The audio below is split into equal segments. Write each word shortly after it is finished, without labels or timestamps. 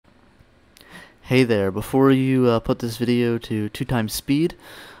Hey there, before you put this video to 2 times speed,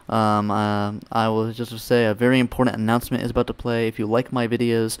 I will just say a very important announcement is about to play. If you like my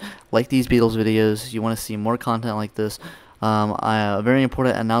videos, like these Beatles videos, you want to see more content like this, a very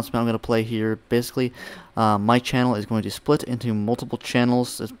important announcement I'm going to play here. Basically, my channel is going to split into multiple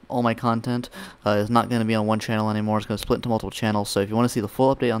channels. All my content is not going to be on one channel anymore. It's going to split into multiple channels. So if you want to see the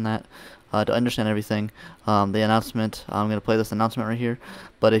full update on that, to understand everything, the announcement, I'm going to play this announcement right here.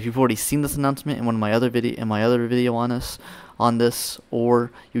 But if you've already seen this announcement in my other video on this, or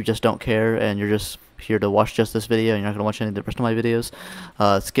you just don't care and you're just here to watch just this video and you're not going to watch any of the rest of my videos,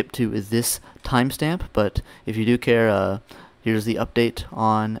 skip to this timestamp. But if you do care, here's the update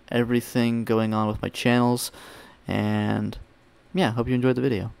on everything going on with my channels, and yeah, hope you enjoyed the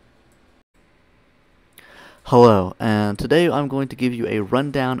video. Hello, and today I'm going to give you a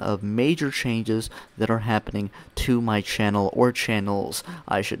rundown of major changes that are happening to my channel, or channels,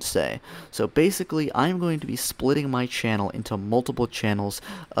 I should say. So basically, I'm going to be splitting my channel into multiple channels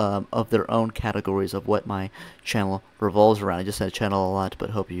of their own categories of what my channel revolves around. I just said channel a lot,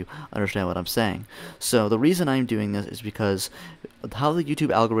 but hope you understand what I'm saying. So the reason I'm doing this is because how the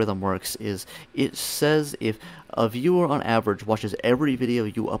YouTube algorithm works is it says if a viewer on average watches every video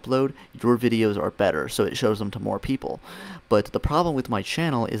you upload, your videos are better, so it shows them to more people. But the problem with my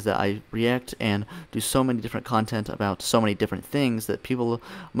channel is that I react and do so many different content about so many different things that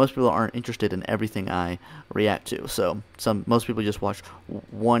most people aren't interested in everything I react to. So most people just watch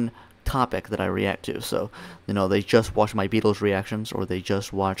one topic that I react to. So, they just watch my Beatles reactions, or they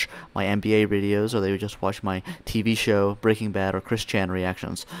just watch my NBA videos, or they just watch my TV show Breaking Bad or Chris Chan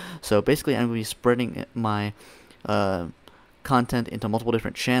reactions. So basically, I'm going to be spreading my content into multiple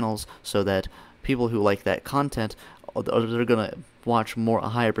different channels so that people who like that content, they're going to watch a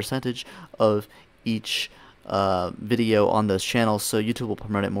higher percentage of each video on those channels, so YouTube will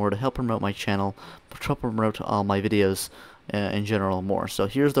promote it more to help promote my channel, to help promote all my videos in general more. So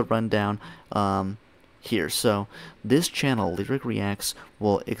here's the rundown here. So this channel, Lyric Reacts,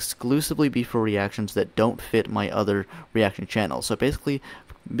 will exclusively be for reactions that don't fit my other reaction channels. So basically,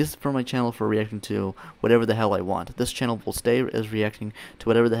 this is for my channel for reacting to whatever the hell I want. This channel will stay as reacting to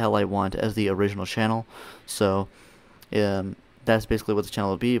whatever the hell I want as the original channel. So that's basically what the channel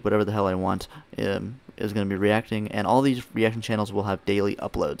will be. Whatever the hell I want is going to be reacting, and all these reaction channels will have daily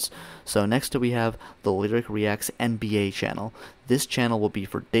uploads. So next we have the Lyric Reacts NBA channel. This channel will be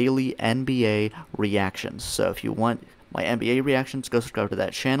for daily NBA reactions. So if you want my NBA reactions, go subscribe to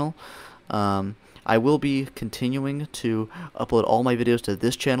that channel. I will be continuing to upload all my videos to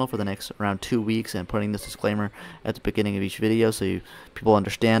this channel for the next around 2 weeks, and putting this disclaimer at the beginning of each video so people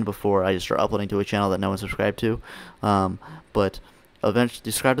understand before I just start uploading to a channel that no one's subscribed to. But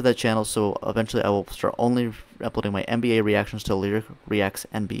eventually subscribe to that channel, so eventually I will start only uploading my NBA reactions to Lyric Reacts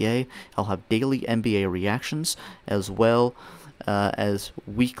NBA. I'll have daily NBA reactions as well as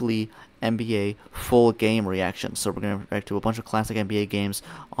weekly NBA full game reactions. So we're going to react to a bunch of classic NBA games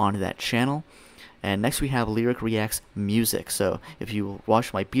on that channel. And next we have Lyric Reacts Music. So if you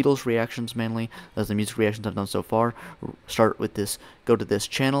watch my Beatles reactions mainly, that's the music reactions I've done so far, start with this, go to this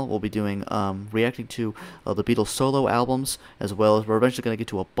channel. We'll be doing reacting to the Beatles solo albums, as well as we're eventually going to get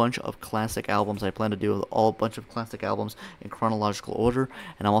to a bunch of classic albums. I plan to do a bunch of classic albums in chronological order,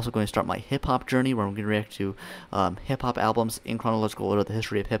 and I'm also going to start my hip-hop journey, where I'm going to react to hip-hop albums in chronological order, the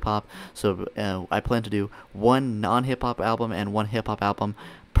history of hip-hop. So I plan to do one non-hip-hop album and one hip-hop album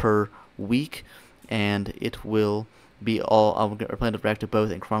per week, and it will be I'm planning to react to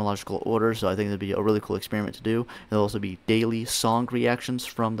both in chronological order, so I think it'll be a really cool experiment to do. There'll also be daily song reactions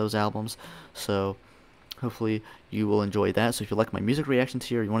from those albums, so hopefully you will enjoy that. So if you like my music reactions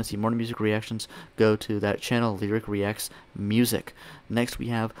here, you want to see more music reactions, go to that channel, Lyric Reacts Music. Next we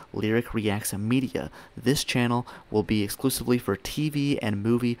have Lyric Reacts Media. This channel will be exclusively for TV and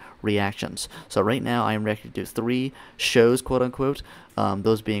movie reactions. So right now I am reacting to 3 shows, quote unquote,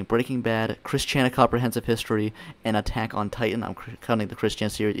 those being Breaking Bad, Chris Chan: A Comprehensive History, and Attack on Titan. I'm counting the Chris Chan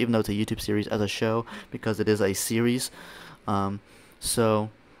series, even though it's a YouTube series, as a show, because it is a series.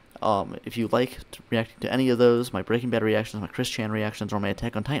 If you like reacting to any of those, my Breaking Bad reactions, my Chris Chan reactions, or my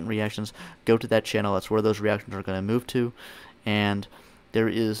Attack on Titan reactions, go to that channel. That's where those reactions are going to move to. And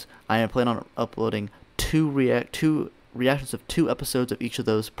I am planning on uploading two reactions of 2 episodes of each of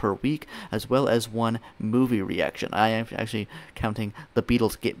those per week, as well as 1 movie reaction. I am actually counting the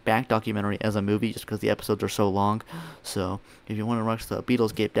Beatles Get Back documentary as a movie, just because the episodes are so long. So if you want to watch the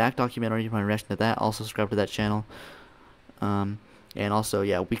Beatles Get Back documentary, you want to react to that, also subscribe to that channel. And also,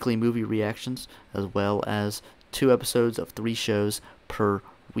 yeah, weekly movie reactions, as well as 2 episodes of 3 shows per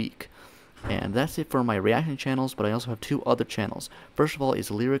week. And that's it for my reaction channels, but I also have two other channels. First of all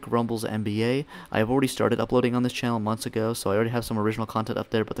is Lyric Rumbles NBA. I have already started uploading on this channel months ago, so I already have some original content up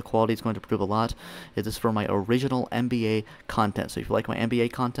there, but the quality is going to improve a lot. It is for my original NBA content. So if you like my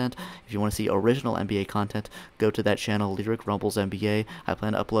NBA content, if you want to see original NBA content, go to that channel, Lyric Rumbles NBA. I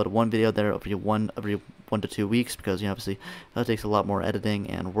plan to upload one video there every 1 to 2 weeks because, obviously that takes a lot more editing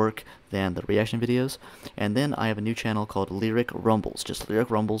and work than the reaction videos. And then I have a new channel called Lyric Rumbles, just Lyric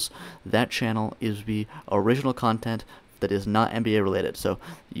Rumbles. That channel is the original content that is not NBA related. So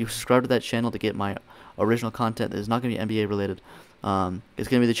you subscribe to that channel to get my original content that is not going to be NBA related. It's going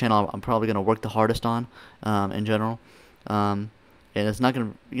to be the channel I'm probably going to work the hardest on in general. And you're not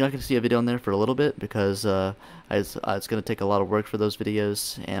gonna see a video in there for a little bit because it's gonna take a lot of work for those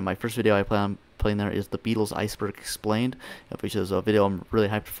videos. And my first video I plan on putting there is the Beatles Iceberg Explained, which is a video I'm really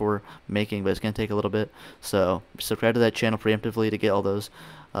hyped for making, but it's gonna take a little bit. So subscribe to that channel preemptively to get all those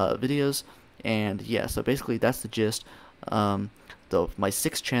videos. And yeah, so basically that's the gist. My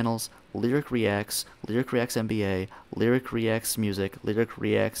 6 channels: Lyric Reacts NBA, Lyric Reacts Music, Lyric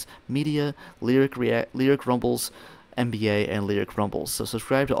Reacts Media, Lyric Rumbles NBA, and Lyric Rumbles. So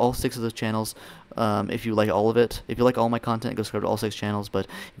subscribe to all 6 of those channels if you like all of it. If you like all my content, go subscribe to all 6 channels. But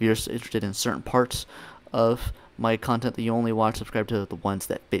if you're interested in certain parts of my content that you only watch, subscribe to the ones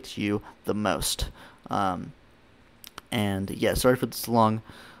that fit you the most. And yeah, sorry for this long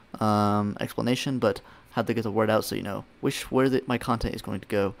explanation, but had to get the word out so you know where my content is going to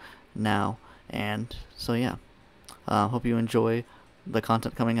go now. And so yeah, hope you enjoy the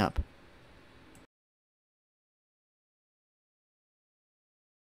content coming up.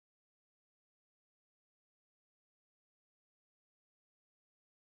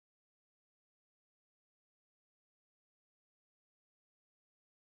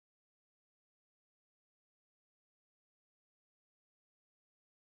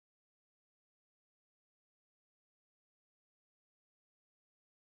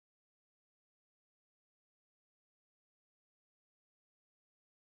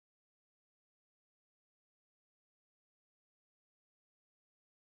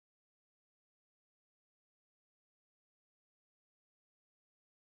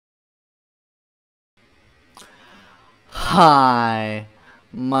 Hi,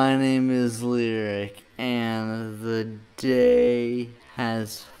 my name is Lyric, and the day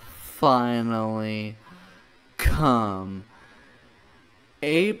has finally come.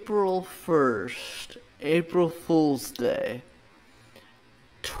 April 1st, April Fool's Day,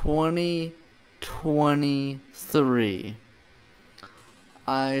 2023.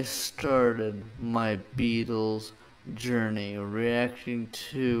 I started my Beatles journey, reacting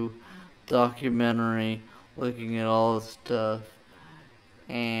to documentary, looking at all the stuff,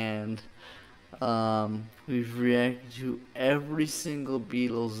 and we've reacted to every single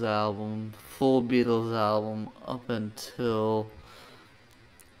Beatles album, full Beatles album, up until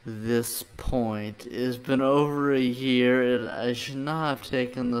this point. It's been over a year, and I should not have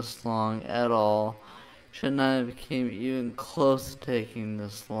taken this long at all. Should not have came even close to taking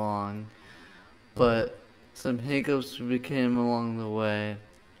this long. But some hiccups became along the way,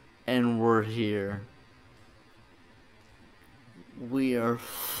 and we're here. We are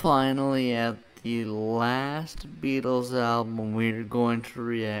finally at the last Beatles album we're going to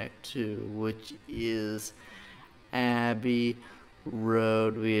react to, which is Abbey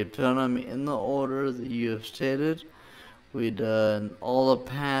Road. We have done them in the order that you have stated. We've done all the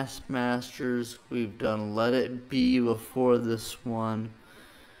past masters. We've done Let It Be before this one.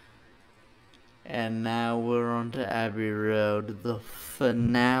 And now we're on to Abbey Road, the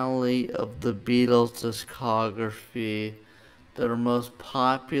finale of the Beatles discography. Their most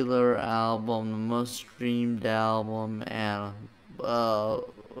popular album, the most streamed album, and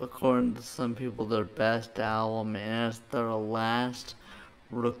according to some people, their best album, and it's their last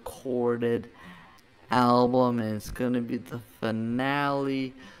recorded album, and it's gonna be the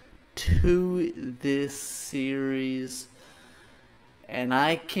finale to this series. And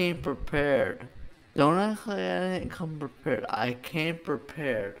I came prepared. Don't act like I didn't come prepared. I came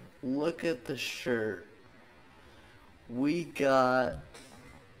prepared. Look at the shirt. We got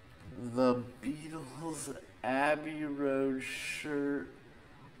the Beatles Abbey Road shirt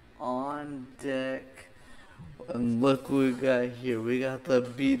on deck. And look what we got here. We got the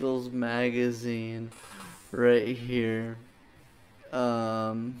Beatles magazine right here.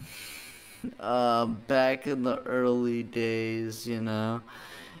 Back in the early days, and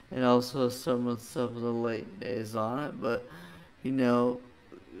also some of the stuff in the late days on it, but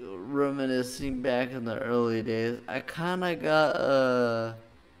reminiscing back in the early days, I kinda got a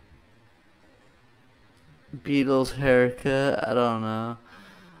Beatles haircut. I don't know.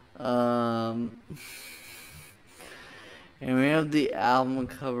 Um, and we have the album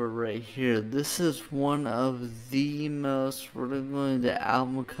cover right here. This is one of the most, we're going to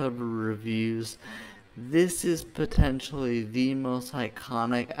album cover reviews. This is potentially the most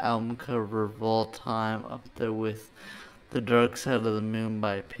iconic album cover of all time, up there with The Dark Side of the Moon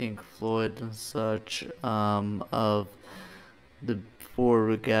by Pink Floyd and such, of the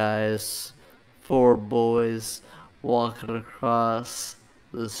four boys walking across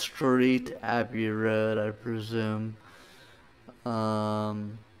the street, Abbey Road, I presume.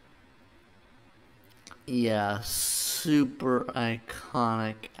 Yeah, super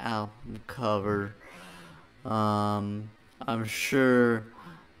iconic album cover. I'm sure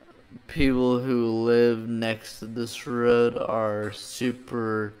people who live next to this road are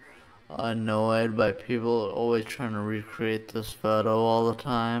super annoyed by people always trying to recreate this photo all the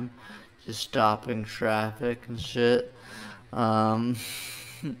time, just stopping traffic and shit.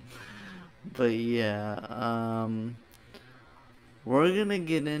 But yeah, we're gonna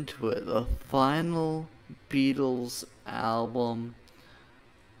get into it. The final Beatles album,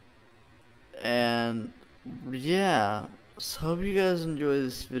 and yeah, so hope you guys enjoy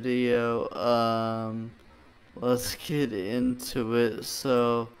this video. Let's get into it.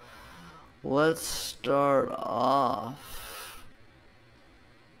 So let's start off.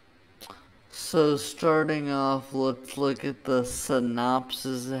 So starting off, let's look at the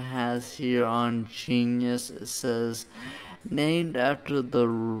synopsis it has here on Genius. It says, named after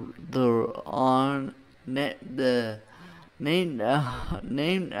named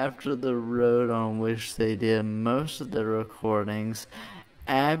after the road on which they did most of their recordings,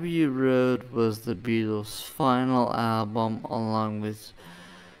 Abbey Road was the Beatles' final album, along with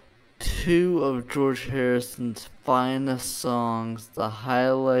two of George Harrison's finest songs. The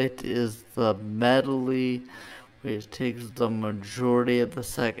highlight is the Medley, which takes the majority of the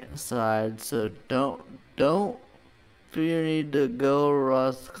second side. So don't feel you need to go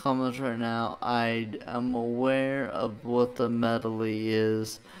rush the comments right now. I am aware of what the Medley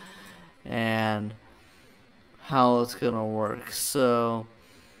is and how it's gonna work. So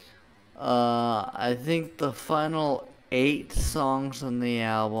I think the final 8 songs on the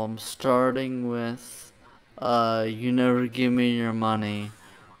album, starting with You Never Give Me Your Money,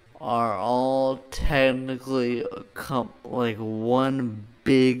 are all technically like one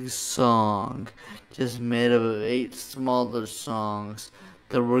big song, just made up of 8 smaller songs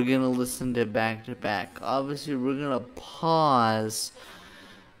that we're gonna listen to back to back. Obviously, we're gonna pause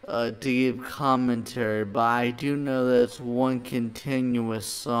to give commentary, but I do know that it's one continuous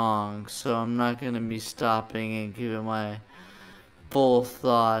song, so I'm not going to be stopping and giving my full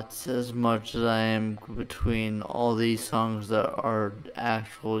thoughts as much as I am between all these songs that are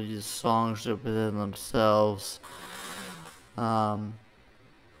actual songs within themselves.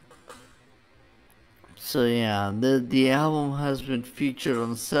 So yeah, the album has been featured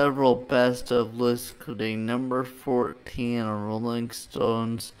on several best of lists, including number 14 on Rolling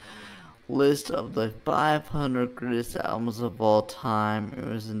Stone's list of the 500 greatest albums of all time. It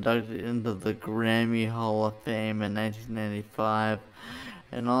was inducted into the Grammy Hall of Fame in 1995.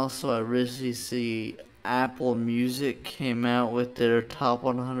 And also, I recently see Apple Music came out with their top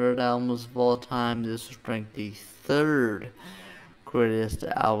 100 albums of all time. This was ranked the 3rd greatest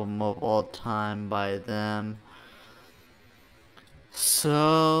album of all time by them.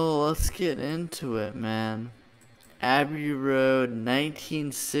 So let's get into it, man. Abbey Road,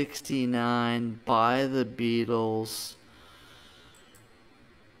 1969, by the Beatles.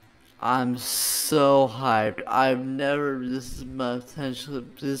 I'm so hyped.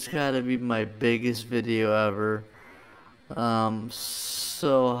 This gotta be my biggest video ever.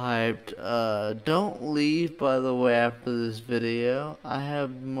 So hyped. Don't leave, by the way, after this video. I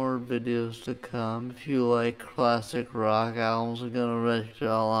have more videos to come. If you like classic rock albums, I'm gonna record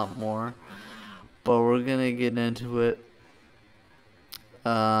a lot more. But we're gonna get into it.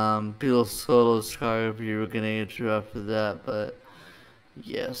 Beatles solo discography, we're gonna get to after that, but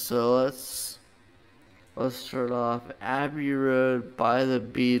yeah, so let's start off. Abbey Road by the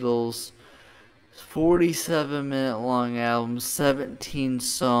Beatles. 47-minute long album, 17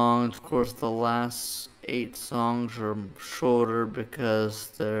 songs. Of course, the last 8 songs are shorter because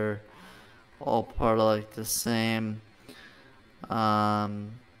they're all part of like the same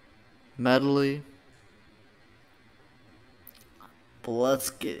medley. But let's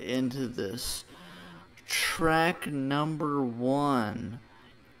get into this. Track number 1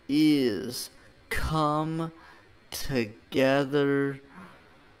 is Come Together,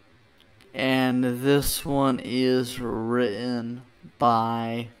 and this one is written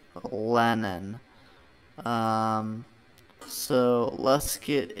by Lennon. So let's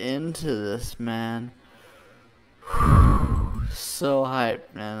get into this, man. So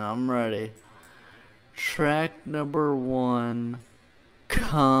hyped, man. I'm ready. Track number 1,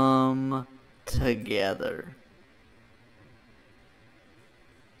 Come Together.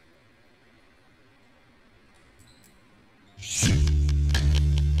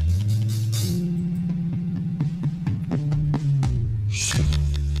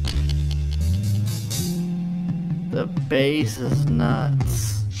 The bass is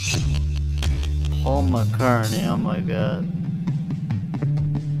nuts. Paul McCartney, oh my god.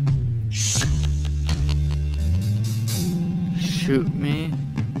 Shoot me.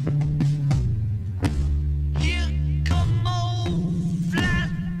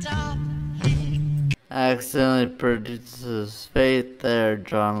 Accidentally produces Faith there,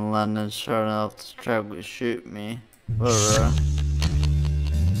 John Lennon starting off the track with Shoot Me. Whatever.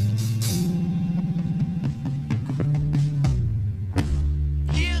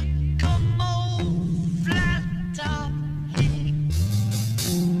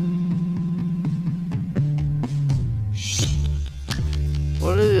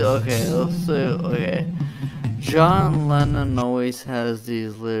 What is it? Okay, let's see. Okay. John Lennon always has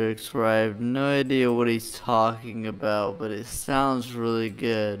these lyrics where I have no idea what he's talking about, but it sounds really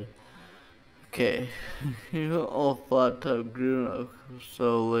good. Okay. All flat top grew up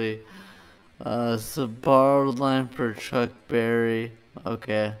slowly. It's a borrowed line for Chuck Berry.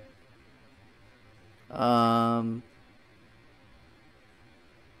 Okay.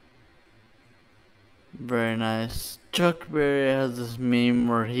 Very nice. Chuck Berry has this meme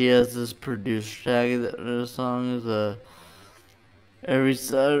where he has this producer tag that the song is every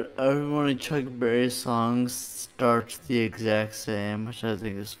one of Chuck Berry's songs starts the exact same, which I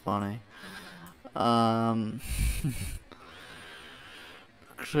think is funny.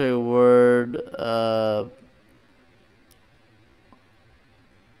 Actually, word.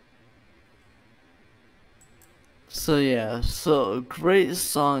 So yeah, so great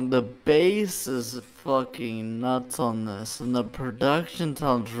song. The bass is fucking nuts on this, and the production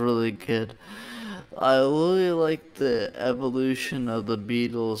sounds really good. I really like the evolution of the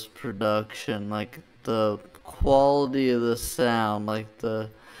Beatles production, like the quality of the sound, like the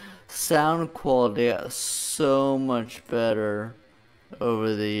sound quality got so much better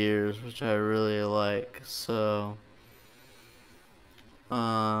over the years, which I really like. So,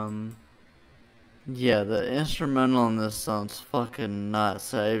 yeah, the instrumental in this sounds fucking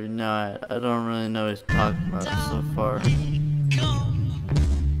nuts. I don't really know what he's talking about so far.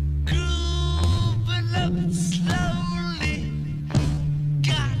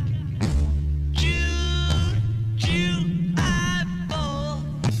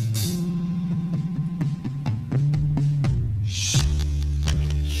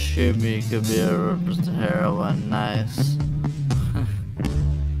 Shoot me could be a reference to heroin. Nice.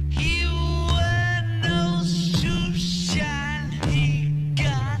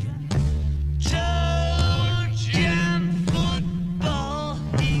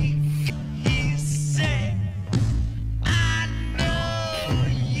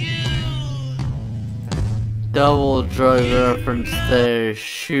 Double drug reference there,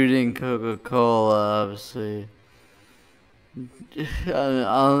 shooting Coca-Cola, obviously.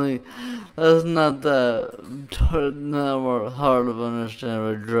 That's not more hard of understand,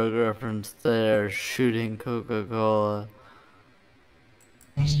 but drug reference there, shooting Coca-Cola.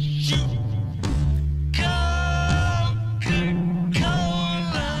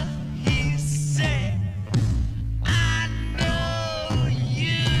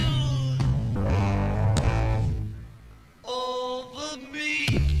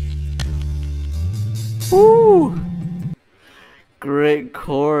 Woo! Great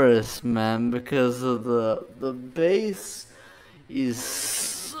chorus, man, because of the bass is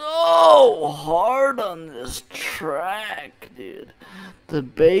so hard on this track, dude. The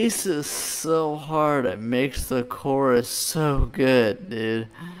bass is so hard, it makes the chorus so good, dude.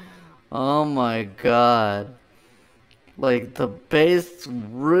 Oh my god. Like, the bass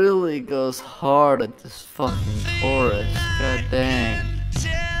really goes hard at this fucking chorus. God dang.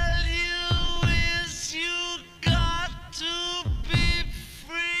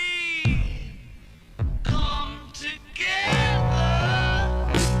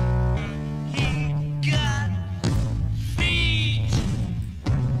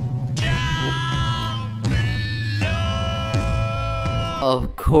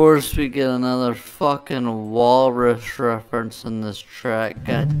 Of course we get another fucking walrus reference in this track,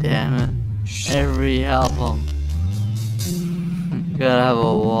 god damn it. Every album. Gotta have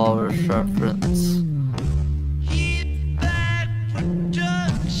a walrus reference.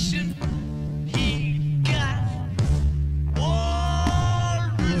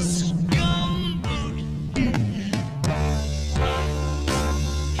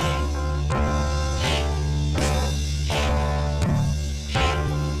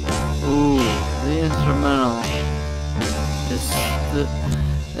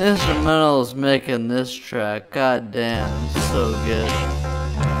 Instrumentals making this track, god damn, it's so good.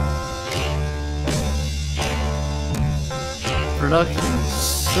 Production's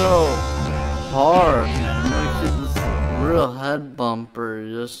so hard, man. Makes it this real head bumper,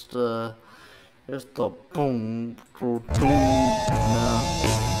 just a boom, boom, boom,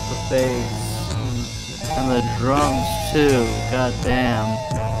 the bass and the drums too. God damn.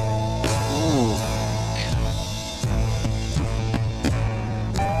 Ooh.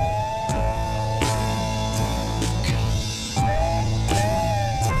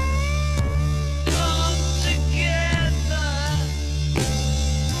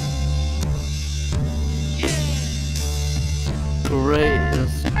 Great,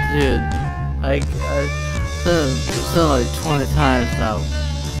 dude. I said it like 20 times now.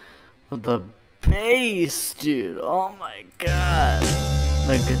 But the bass, dude, oh my god.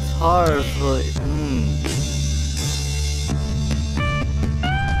 The guitar is really,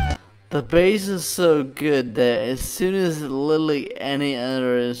 The bass is so good that as soon as literally any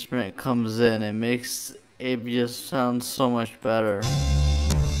other instrument comes in, it makes it just sound so much better.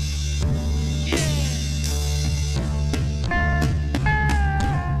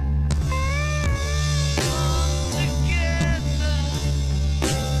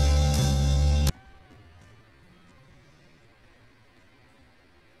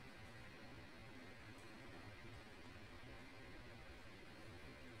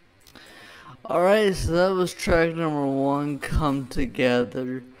 Alright, so that was track number 1, Come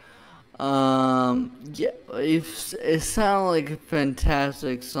Together. Yeah, it sounded like a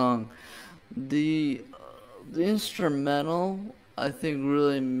fantastic song. The instrumental, I think,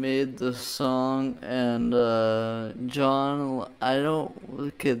 really made the song, and John,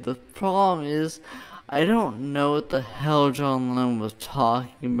 the problem is, I don't know what the hell John Lennon was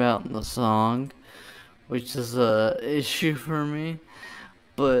talking about in the song, which is a issue for me.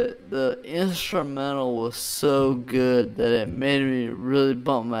 But the instrumental was so good that it made me really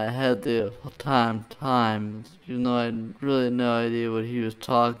bump my head the time, even though I had really no idea what he was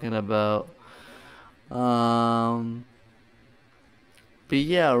talking about. But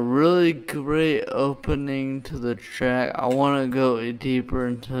yeah, really great opening to the track. I want to go deeper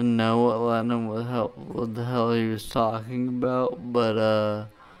into know what Lennon what the hell he was talking about, but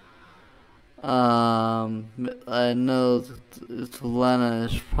I know Lennon,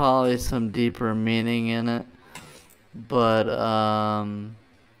 there's probably some deeper meaning in it, but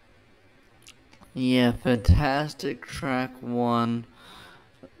yeah, fantastic track 1.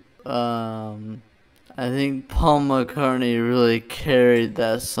 I think Paul McCartney really carried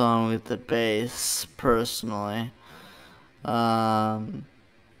that song with the bass, personally. Yeah,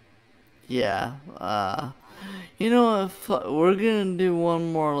 you know what, we're gonna do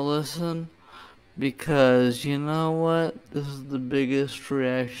one more listen, because you know what, this is the biggest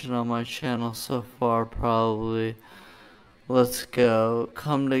reaction on my channel so far, probably. Let's go,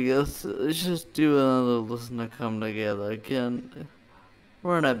 Come Together. Let's just do another listen to Come Together. Again,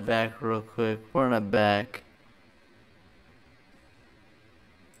 run it back real quick, run it back.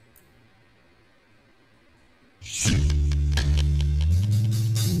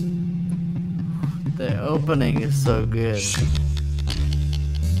 The opening is so good.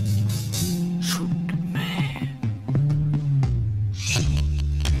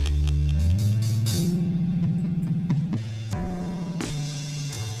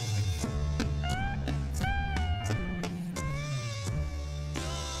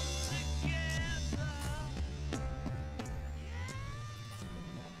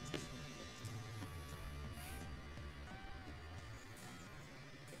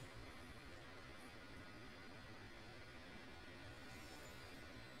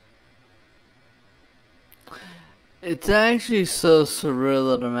 It's actually so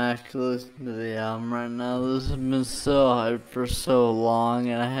surreal that I'm actually listening to the album right now. This has been so hyped for so long,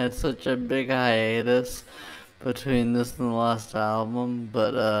 and I had such a big hiatus between this and the last album,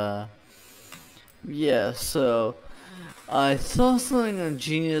 but yeah, so I saw something on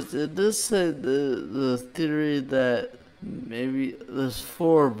Genius. It does say the theory that maybe there's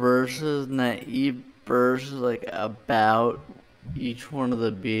 4 verses, and that each verse is like about each one of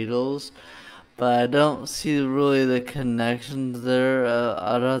the Beatles. But I don't see really the connections there.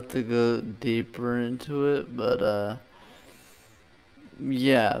 I'd have to go deeper into it, but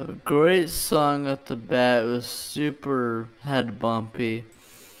yeah, great song at the bat. It was super head bumpy.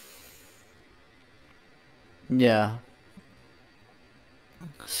 Yeah,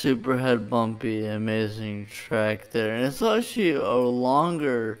 super head bumpy, amazing track there, and it's actually a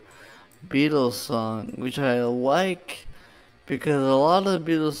longer Beatles song, which I like. Because a lot of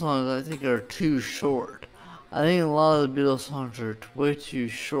the Beatles songs I think are too short. I think a lot of the Beatles songs are way too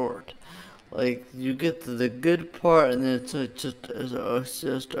short. Like, you get to the good part and then it's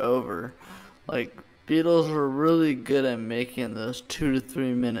just over. Like, Beatles were really good at making those 2 to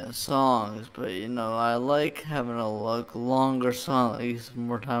 3 minute songs, but you know, I like having a longer song, at least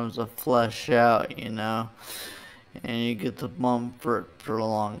more times to flesh out, you know, and you get to bump for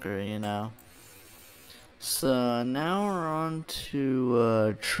longer, you know. So now we're on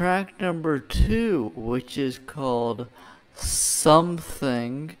to track number 2, which is called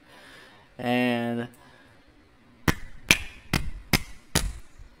Something, and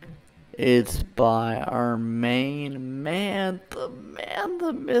it's by our main man, the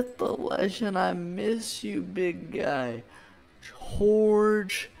myth, the legend. I miss you, big guy,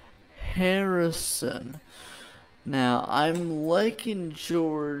 George Harrison. Now, I'm liking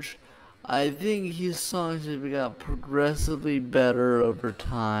George. I think his songs have got progressively better over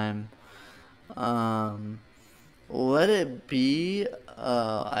time. Let It Be,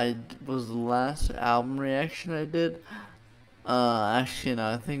 was the last album reaction I did. Actually, no,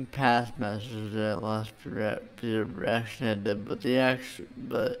 I think Past Masters did the last reaction I did,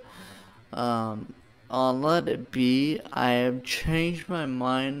 on Let It Be, I have changed my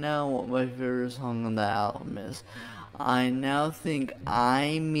mind now what my favorite song on the album is. I now think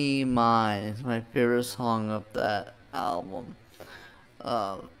I, Me, Mine is my favorite song of that album.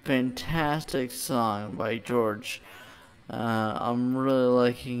 Fantastic song by George. I'm really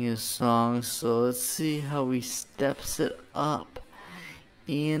liking his songs, so let's see how he steps it up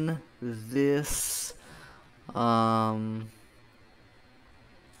in this album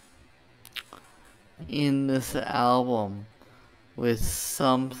with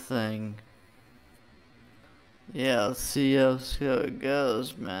Something. Yeah, let's see how it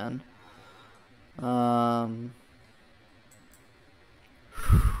goes, man. I'm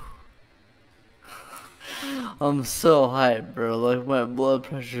so hyped, bro. Like, my blood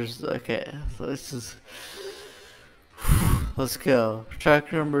pressure's okay. So let's go.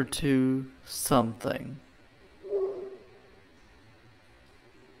 Track number 2, Something.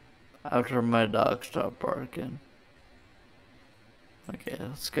 After my dog stopped barking. Okay,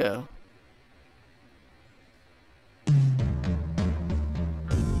 let's go.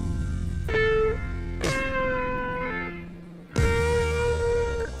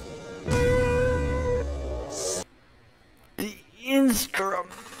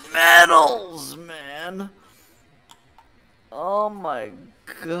 Instrumentals, man. Oh my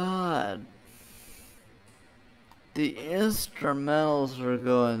god. The instrumentals were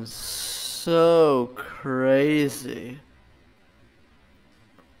going so crazy.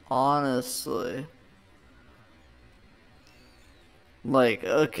 Honestly. Like,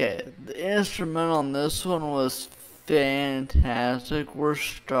 okay, the instrumental on this one was fantastic. We're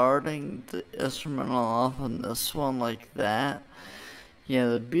starting the instrumental off on this one like that. Yeah,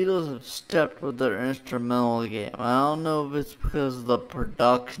 the Beatles have stepped with their instrumental game. I don't know if it's because the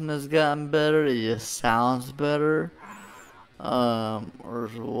production has gotten better, it just sounds better, or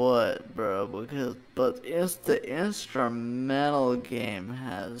what, bro. But it's the instrumental game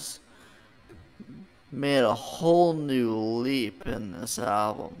has made a whole new leap in this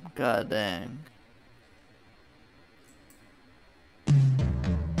album. God dang.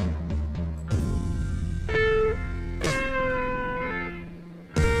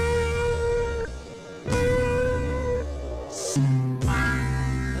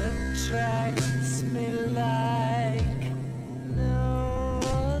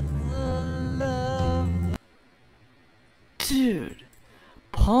 Dude,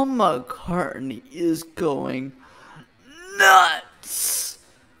 Paul McCartney is going nuts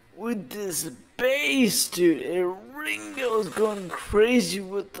with this bass, dude. And Ringo's going crazy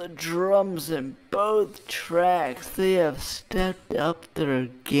with the drums in both tracks. They have stepped up their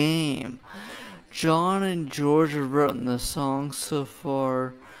game. John and George have written the songs so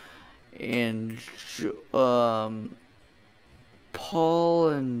far, and Paul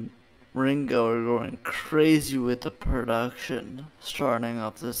and Ringo are going crazy with the production starting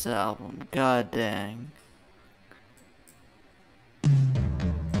off this album. God dang.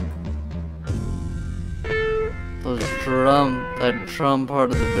 That drum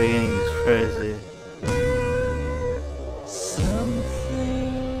part of the beginning is crazy.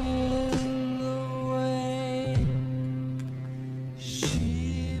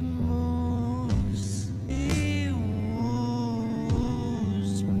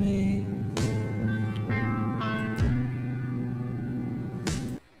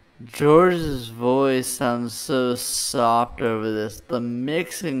 George's voice sounds so soft over this. The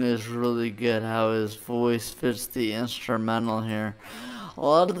mixing is really good, how his voice fits the instrumental here. A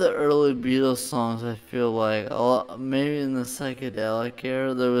lot of the early Beatles songs, I feel like, maybe in the psychedelic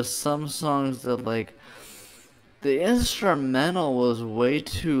era, there was some songs that, like, the instrumental was way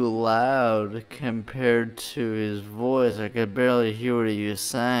too loud compared to his voice. I could barely hear what he was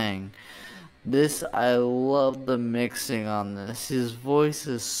saying. This, I love the mixing on this. His voice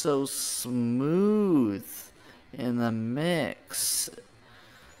is so smooth in the mix.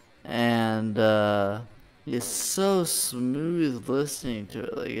 And, it's so smooth listening to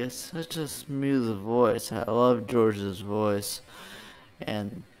it. Like, it's such a smooth voice. I love George's voice.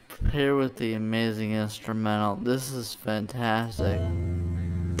 And paired with the amazing instrumental, this is fantastic.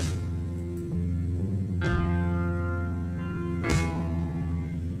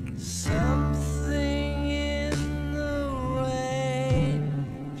 Something in the way.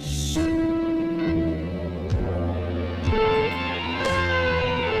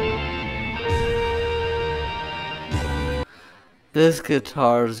 This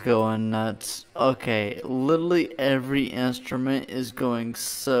guitar's going nuts. Okay, literally every instrument is going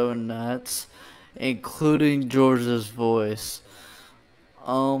so nuts, including George's voice.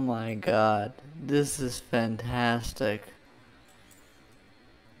 Oh my god, this is fantastic.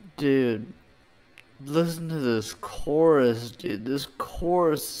 Dude, listen to this chorus, dude. This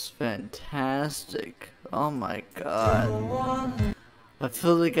chorus is fantastic. Oh my god. I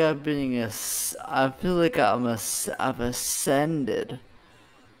feel like I've ascended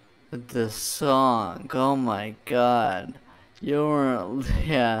with this song. Oh my god.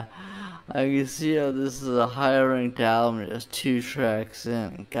 Yeah. I can see how this is a higher ranked album just 2 tracks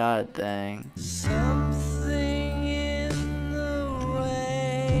in. God dang. Something in the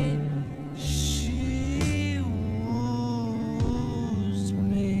way she woos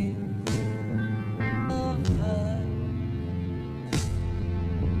me.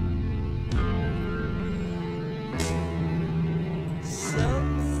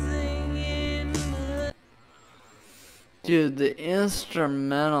 Something in the Dude, the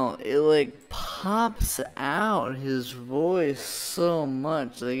instrumental, it like pops out his voice so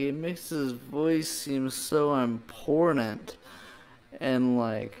much. Like, it makes his voice seem so important. And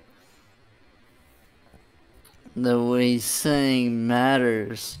like, the way he's saying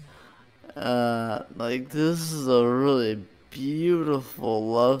matters. Like, this is a really beautiful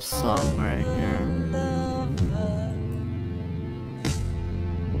love song right here.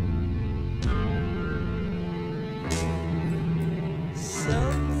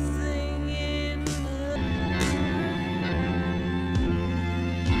 something in the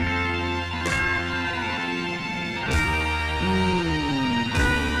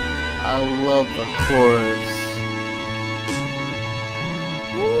I love the chorus.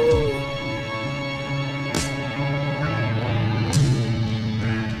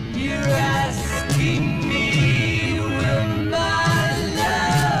 You're asking me, will my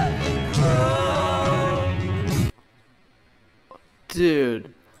love grow?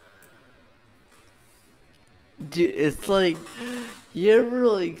 Dude, it's like, you ever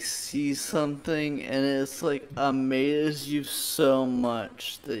like see something and it's like amazes you so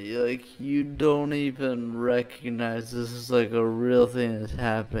much that you don't even recognize this is like a real thing that's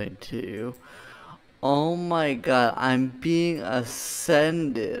happening to you. Oh my god, I'm being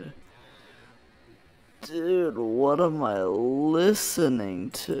ascended. Dude, what am I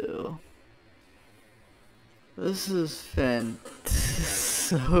listening to? This is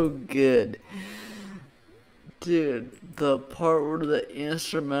so good. Dude, the part where the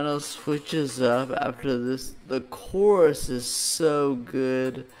instrumental switches up after this, the chorus is so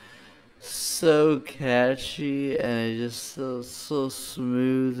good, so catchy, and it's just so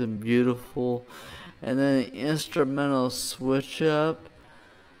smooth and beautiful. And then the instrumental switch up,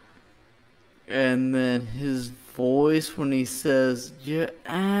 and then his voice when he says, "You're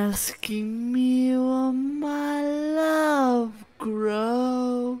asking me, will my love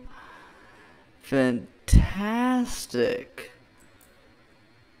grow?" Fantastic.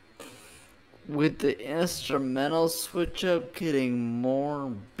 With the instrumental switch up getting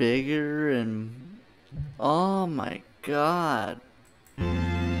more bigger and oh my god.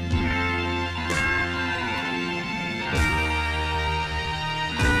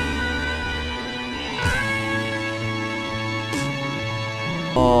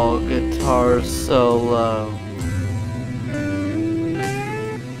 Oh, guitar solo.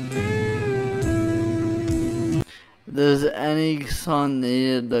 If there's any song that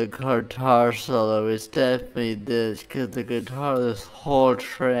needed the guitar solo, it's definitely this, because the guitar this whole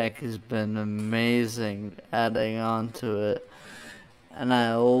track has been amazing adding on to it. And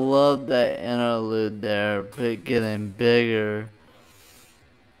I love that interlude there, but getting bigger.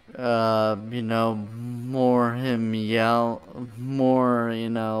 more him yell, more,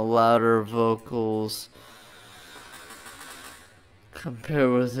 louder vocals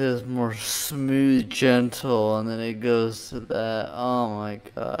compared with his more smooth, gentle, and then it goes to that. Oh my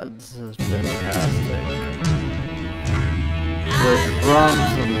god, this is fantastic. The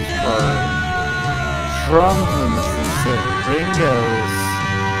drums in this part. Drums in this is sick. Ringo's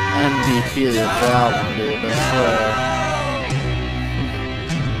MVP of this album, dude, I swear.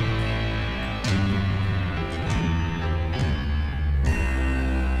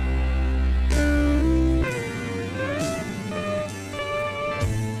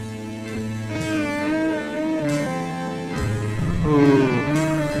 Ooh.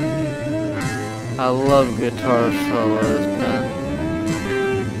 I love guitar solos, man.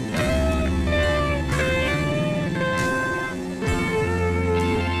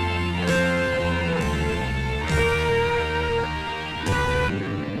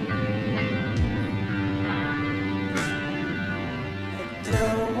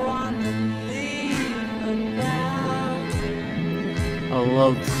 I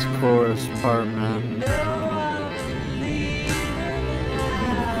love this chorus part, man.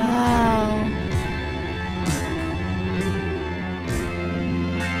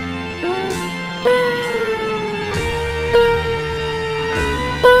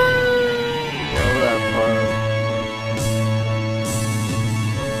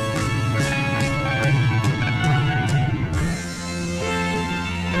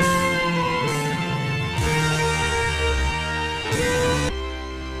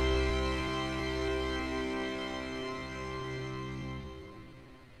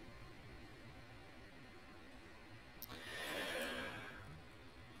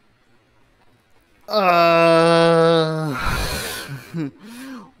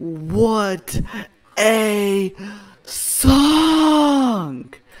 What a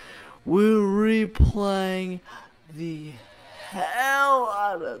song! We're replaying the hell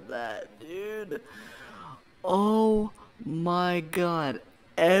out of that, dude. Oh my god.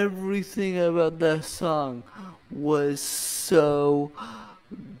 Everything about that song was so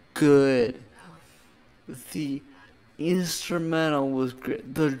good. The instrumental was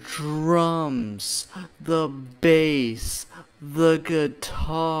great. The drums, the bass, the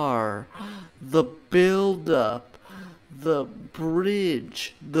guitar, the build-up, the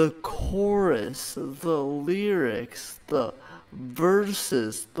bridge, the chorus, the lyrics, the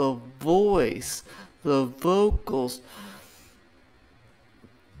verses, the voice, the vocals.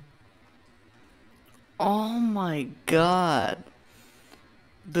 Oh my god.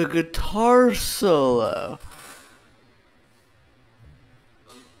 The guitar solo.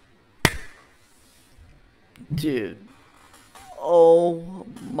 Dude, oh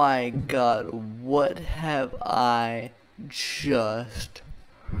my god, what have I just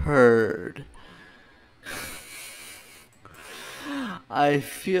heard? I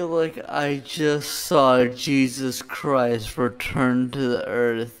feel like I just saw Jesus Christ return to the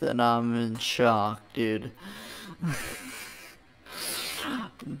earth and I'm in shock, dude.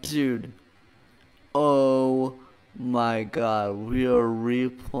 Dude, oh my god, we are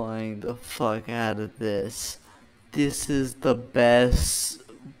replaying the fuck out of this. This is the best,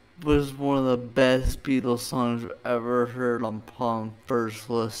 was one of the best Beatles songs I've ever heard upon first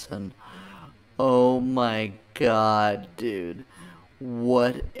listen. Oh my god, dude.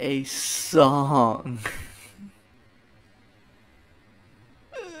 What a song.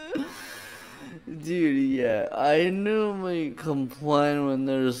 Dude, yeah, I normally complain when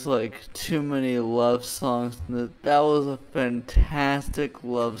there's like too many love songs. That was a fantastic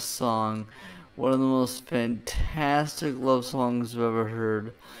love song. One of the most fantastic love songs I've ever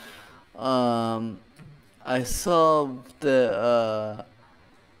heard. I saw that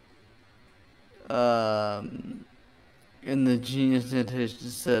in the Genius Notation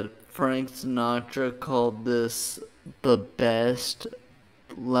said Frank Sinatra called this the best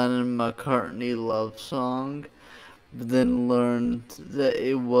Lennon-McCartney love song, but then learned that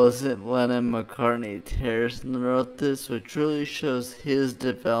it wasn't Lennon-McCartney. Harrison wrote this, which really shows his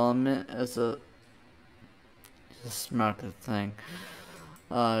development as a smack the thing.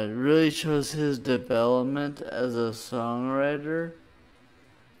 It really shows his development as a songwriter.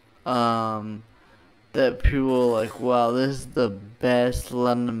 That people are like, wow, this is the best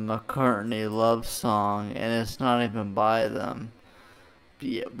Lennon-McCartney love song, and it's not even by them. But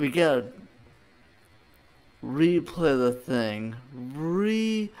yeah, we gotta replay the thing.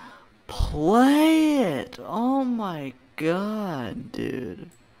 Replay it! Oh my god, dude.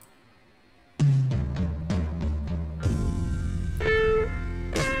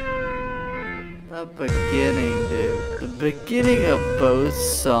 The beginning, dude. The beginning of both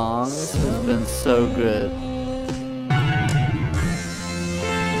songs has been so good.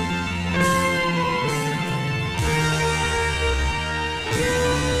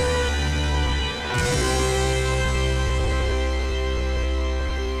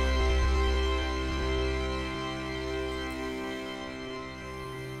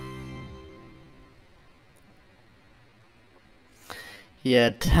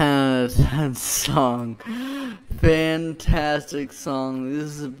 Yeah, 10 out of 10 song. Fantastic song.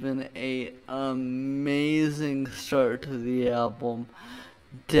 This has been a amazing start to the album.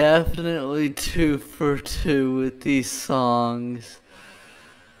 Definitely 2 for 2 with these songs.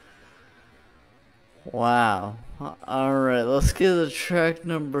 Wow. Alright, let's get to track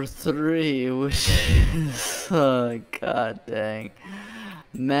number 3, which is, god dang.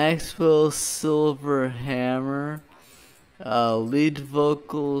 Maxwell Silver Hammer. Lead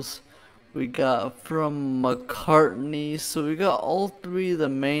vocals we got from McCartney. So we got all 3 of the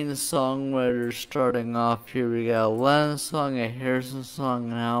main songwriters starting off here. We got a Lennon song, a Harrison song,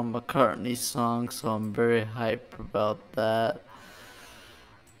 and now a McCartney song. So I'm very hyped about that.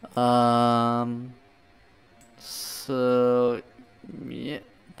 So yeah,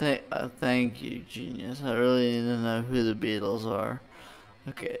 thank you, genius. I really need to know who the Beatles are.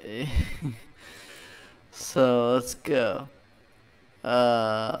 Okay. So let's go.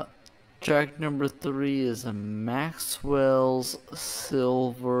 Track number 3 is a Maxwell's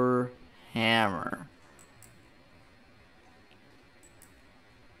Silver Hammer.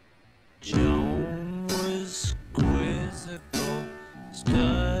 Joan was quizzical,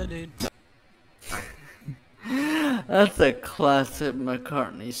 studied. That's a classic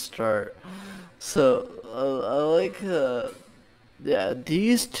McCartney start. So I like yeah,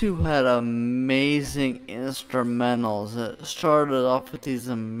 these two had amazing instrumentals. It started off with these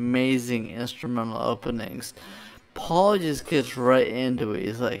amazing instrumental openings. Paul just gets right into it.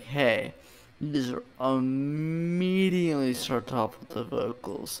 He's like, hey, you just immediately start off with the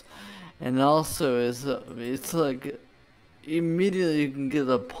vocals. And also, it's like, immediately you can get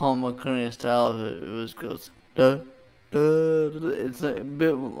the Paul McCartney style of it. It just goes, duh, duh, duh. It's a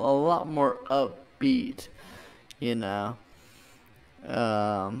lot more upbeat, you know.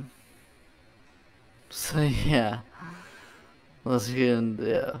 So yeah, let's get into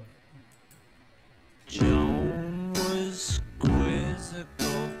yeah. Joan was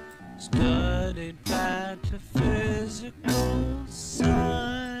quizzical, studied metaphysical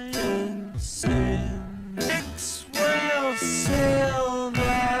science in Maxwell Silver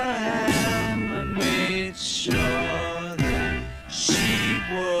Hammer made sure that she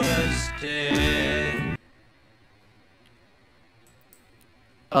was dead.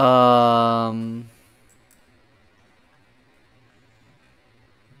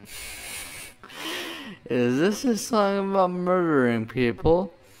 Is this a song about murdering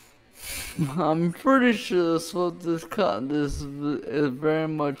people? I'm pretty sure that's what this is very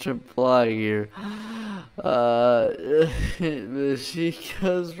much implied here. She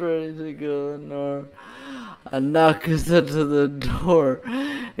goes ready to go in or a knock is at the door.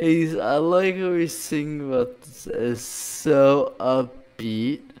 I like how he's singing about this. It's so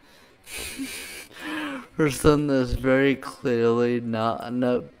upbeat. For something that's very clearly not an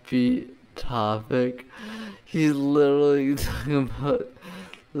upbeat topic. He's literally talking about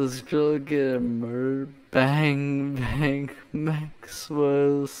this girl getting murdered. Bang, bang,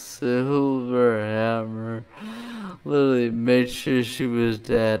 Maxwell Silver Hammer. Literally made sure she was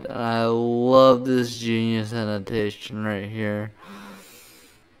dead. And I love this genius annotation right here.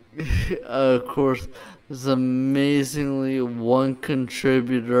 Of course, this amazingly one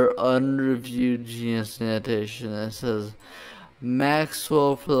contributor unreviewed genius annotation that says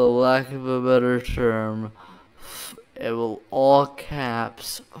Maxwell, for the lack of a better term, it will all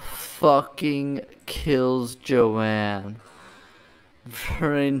caps fucking kills Joanne.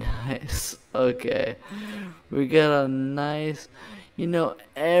 Very nice. Okay, we got a nice, you know,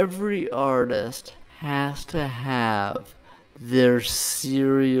 every artist has to have their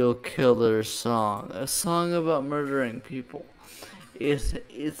serial killer song, a song about murdering people.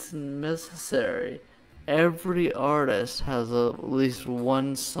 It's necessary. Every artist has at least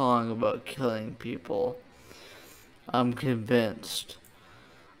one song about killing people. I'm convinced.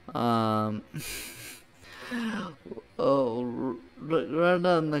 Oh, write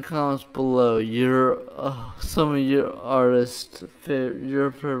down in the comments below some of your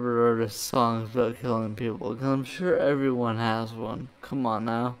your favorite artist songs about killing people. Cause I'm sure everyone has one. Come on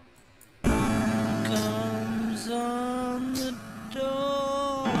now. Comes on the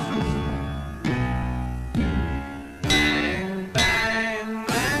door. Bang, bang,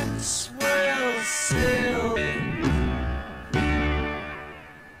 Maxwell Silver.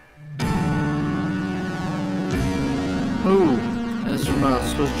 instrumental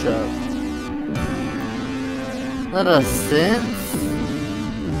switch up. Is that a synth?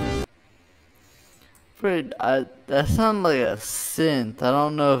 That sounds like a synth. I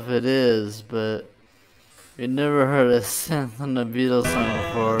don't know if it is, but you never heard a synth on the Beatles song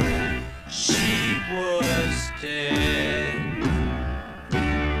before. She was dead.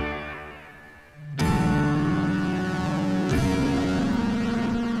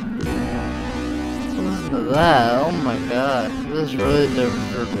 Listen to that. Oh my god. This is really different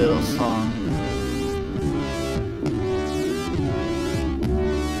for a Beatles song.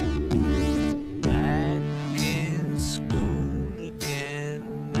 Back in school again,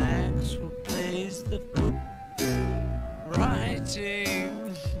 Maxwell plays the book.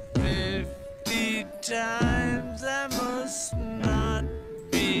 Writing 50 times, I must not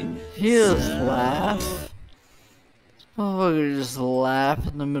be. He just laugh. Motherfucker just laugh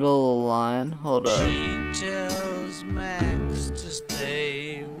in the middle of the line. Hold up. She tells Max to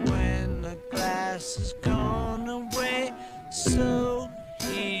stay when the glass has gone away, so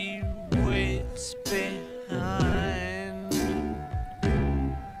he waits behind,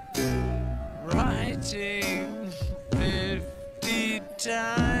 writing 50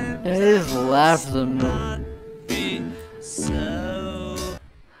 times. Yeah, he just laughed in the middle. Not be so.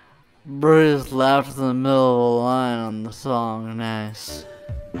 Bro just laughed in the middle of a line on the song. Nice.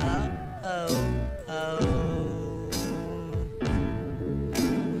 Oh.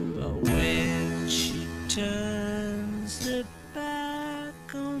 But when she turns her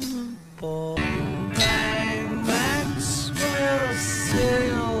back on the boy, Maxwell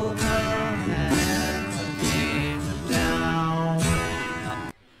silver hands came down.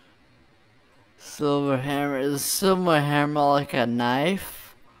 Silver hammer. Is silver hammer like a knife?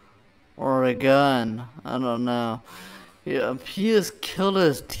 Or a gun? I don't know. Yeah, he just killed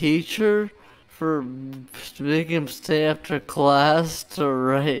his teacher for making him stay after class to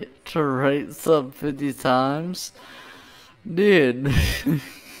write some 50 times. Dude.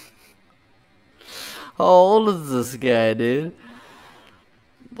 How old is this guy, dude?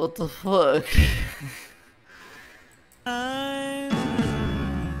 What the fuck?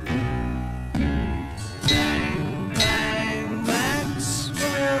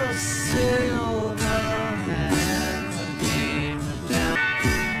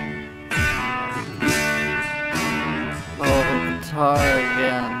 Guitar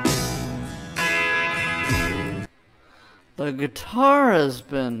again. The guitar has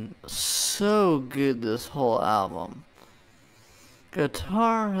been so good this whole album.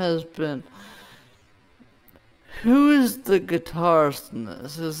 Guitar has been... Who is the guitarist in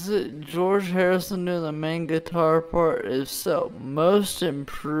this? Is it George Harrison doing the main guitar part? If so, most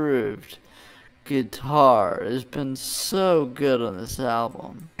improved guitar has been so good on this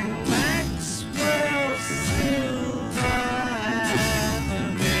album. Maxwell silver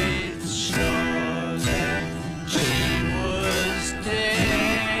and made sure that she was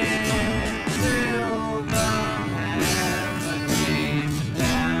dead. Silver hammer came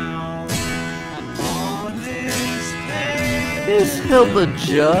down on his head. He's killed the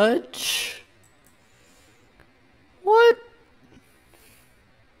judge? What?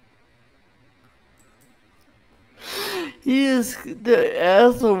 He is,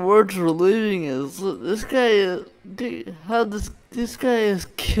 as the words were leaving us, this guy is, dude, how this guy has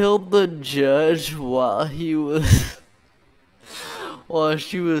killed the judge while he was, while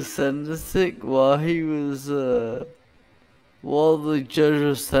she was sentencing, while the judge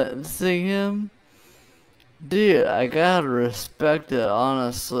was sentencing him? Dude, I gotta respect it,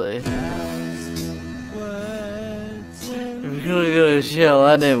 honestly. If you're gonna go to jail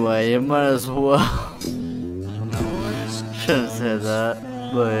anyway, you might as well. Shouldn't say that,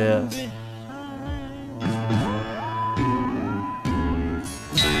 but yeah.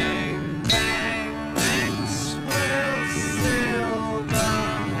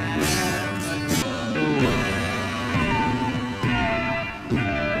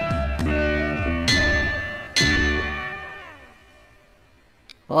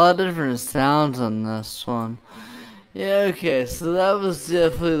 A lot of different sounds on this one. Yeah, okay, so that was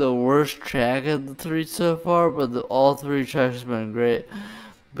definitely the worst track of the three so far, but all three tracks have been great.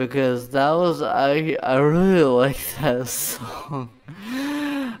 Because that was, I really like that song.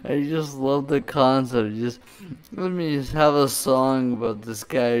 I just love the concept. Let me just have a song about this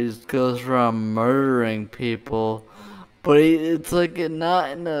guy who just goes around murdering people. But it's like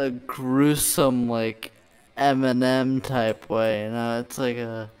not in a gruesome, like, Eminem type way, you know? It's like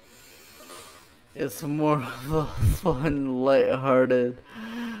it's more of a fun, lighthearted,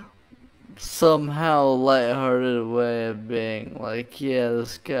 somehow lighthearted way of being like, yeah,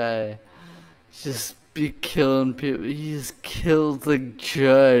 this guy just be killing people. He just killed the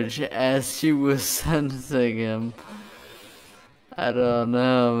judge as he was sentencing him. I don't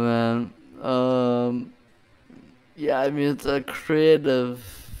know, man. Yeah, I mean, it's a creative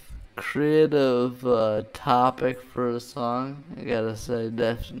topic for a song. I gotta say,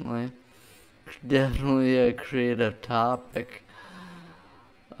 definitely a creative topic.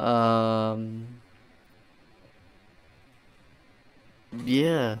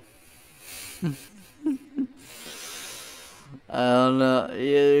 Yeah. I don't know.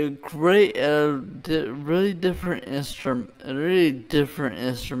 Yeah, great. Really different instruments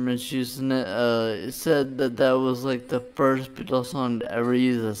using it. It said that that was like the first Beatles song to ever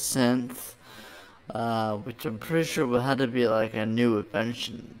use a synth, which I'm pretty sure had to be like a new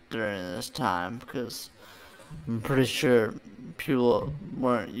invention during this time, because I'm pretty sure people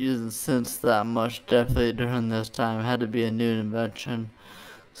weren't using synths that much. Definitely during this time, it had to be a new invention.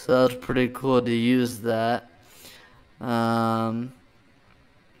 So that's pretty cool to use that. Yeah,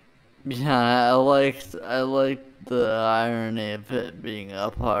 I liked the irony of it being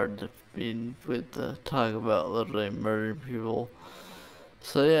up hard to be with the talk about literally murdering people.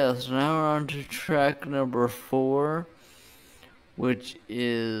 So yeah, so now we're on to track number 4, which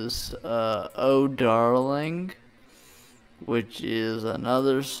is Oh Darling, which is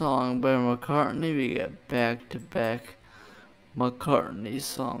another song by McCartney. We got back-to-back McCartney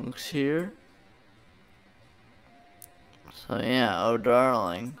songs here. So yeah, Oh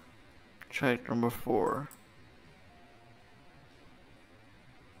Darling, track number 4.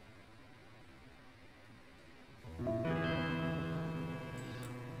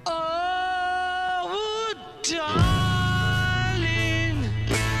 Oh, darling.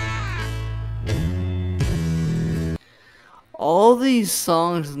 All these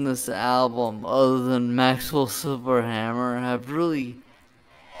songs in this album, other than Maxwell Silver Hammer, have really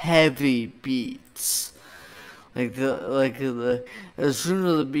heavy beats. Like the as soon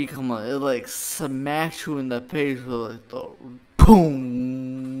as the beat comes on, it like smacks you in the face with like the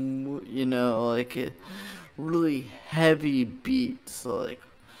boom, you know, like it really heavy beats. Like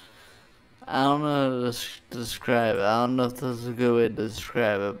I don't know how to describe it. I don't know if that's a good way to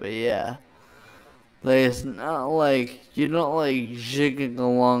describe it, but yeah. Like it's not like you're not like jigging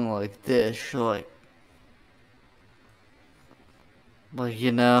along like this. You're like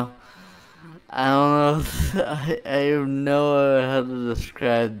you know. I don't know. I have no idea how to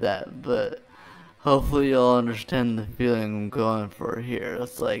describe that, but hopefully you'll understand the feeling I'm going for here.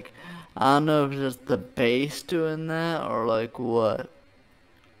 It's like I don't know if it's just the bass doing that or like what.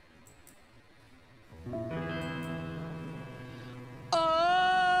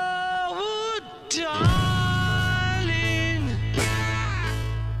 Oh, darling.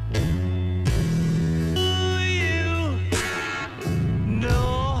 Do you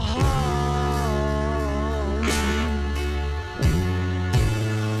know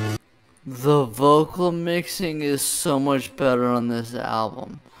The vocal mixing is so much better on this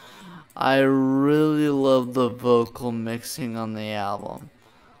album. I really love the vocal mixing on the album.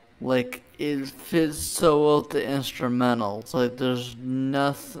 Like, it fits so well with the instrumentals. Like, there's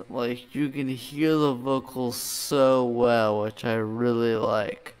nothing, like, you can hear the vocals so well, which I really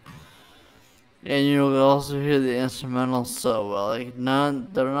like. And you'll also hear the instrumentals so well. Like,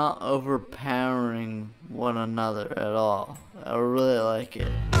 they're not overpowering one another at all. I really like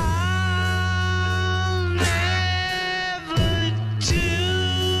it. I'll never do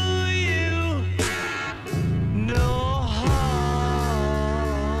you no harm.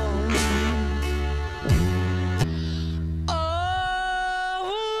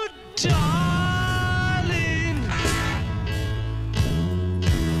 Oh, darling.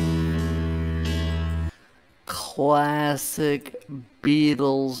 Classic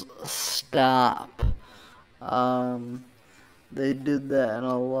Beatles stop. They did that in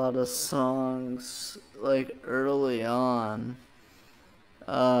a lot of songs, like early on,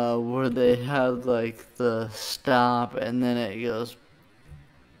 where they have like the stop and then it goes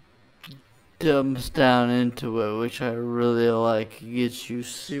dumps down into it, which I really like. It gets you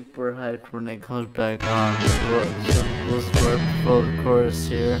super hyped when it comes back on. Let's work for the chorus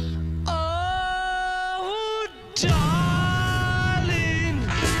here. Oh, darling.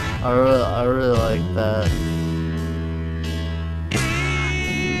 I really like that.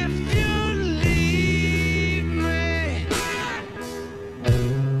 If you leave me, make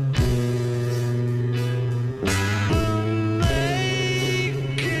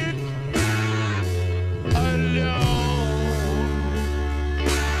it alone.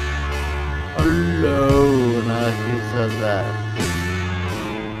 Alone, I think he said that.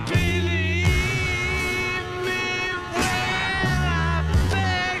 Believe me when I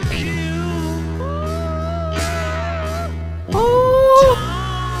beg you.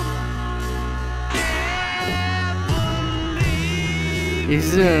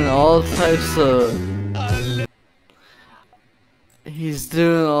 he's doing all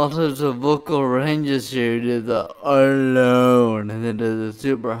types of vocal ranges here. He did the alone and then did the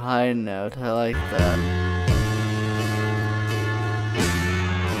super high note. I like that.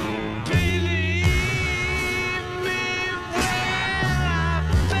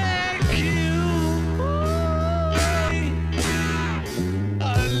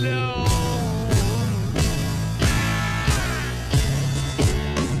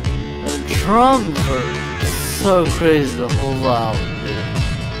 Drums are so crazy the whole album, dude.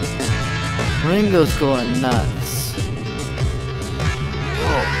 Ringo's going nuts.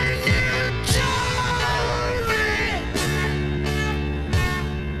 Oh.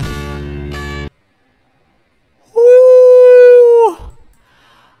 Ooh.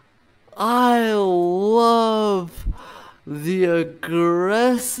 I love the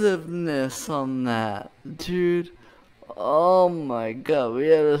aggressiveness on that, dude. Oh my god, we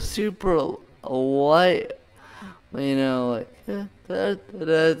had a super light, you know, like, kind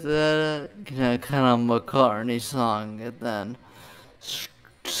of McCartney song, and then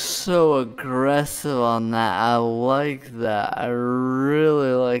so aggressive on that. I like that. I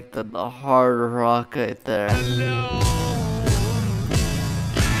really like the hard rock right there.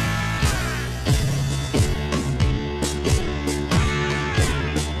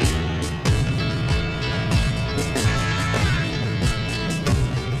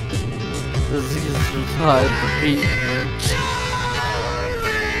 This is hard to beat.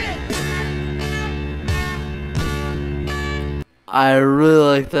 I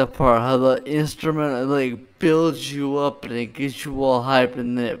really like that part, how the instrument like builds you up and it gets you all hyped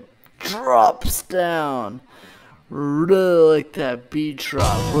and then it drops down. Really like that beat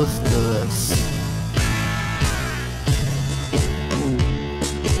drop. Listen to this. Ooh.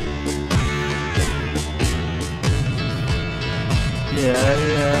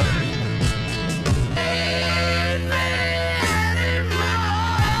 Yeah.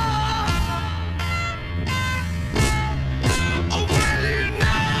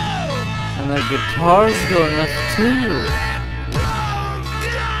 And the guitar's going up too.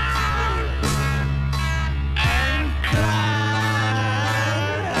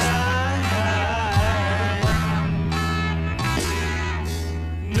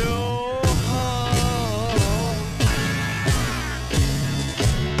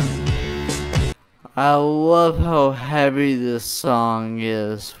 I love how heavy this song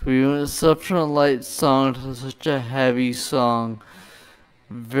is. We went such a light song to such a heavy song.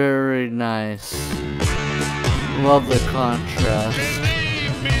 Very nice. Love the contrast.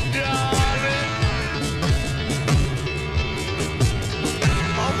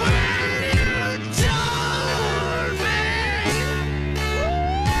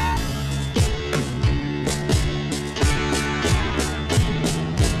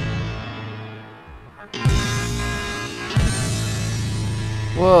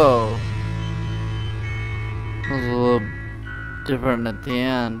 Whoa. That was a little different at the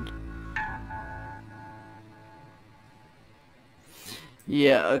end.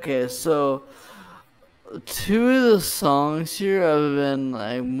 Yeah, okay, so two of the songs here have been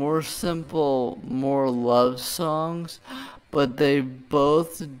like more simple, more love songs, but they've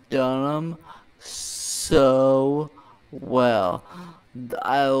both done them so well.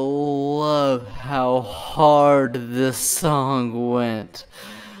 I love how hard this song went.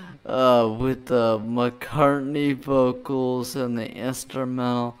 With the McCartney vocals and the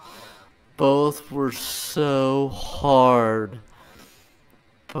instrumental, both were so hard,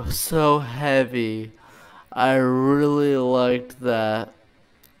 but so heavy. I really liked that,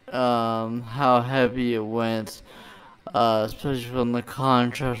 how heavy it went, especially from the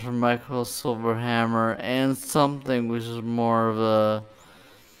contrast from Michael Silverhammer and something which is more of a,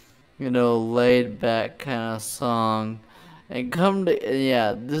 you know, laid back kind of song. And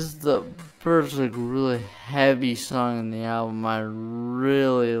this is the first like really heavy song in the album. I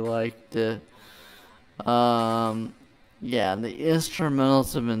really liked it. Yeah, the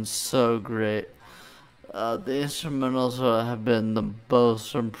instrumentals have been so great. The instrumentals have been the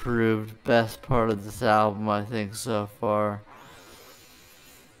most improved, best part of this album, I think, so far.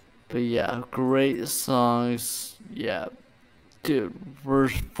 But yeah, great songs. Yeah, dude,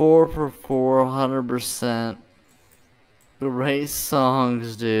 verse 4 for 4, 100%. Great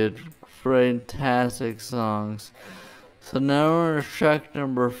songs, dude. Fantastic songs. So now we're on track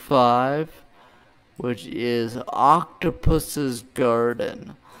number 5, which is Octopus's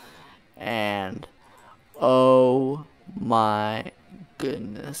Garden. And oh my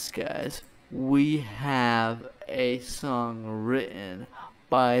goodness, guys. We have a song written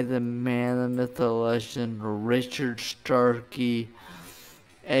by the man, the myth, the legend, Richard Starkey.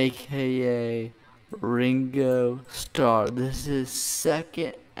 aka Ringo Starr. This is his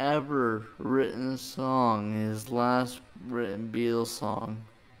second ever written song, his last written Beatles song.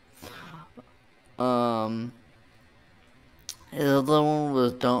 His other one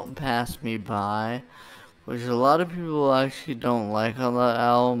was Don't Pass Me By, which a lot of people actually don't like on that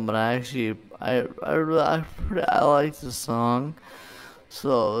album, but I like the song.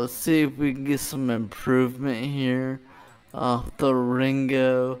 So let's see if we can get some improvement here off the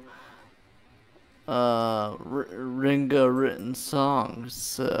Ringo written songs.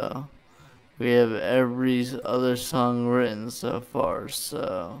 So we have every other song written so far.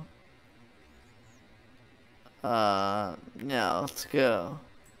 So yeah, let's go.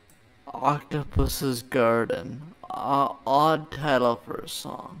 Octopus's Garden. Odd title for a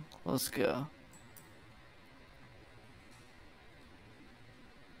song. Let's go.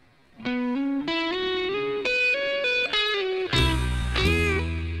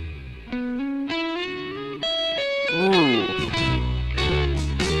 Ooh.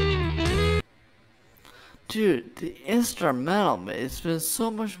 Dude, the instrumental, it's been so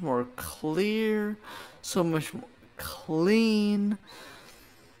much more clear, so much more clean.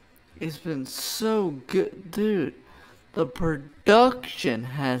 It's been so good, dude. The production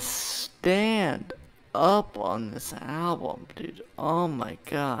has stand up on this album, dude. Oh my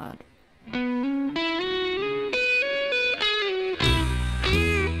god.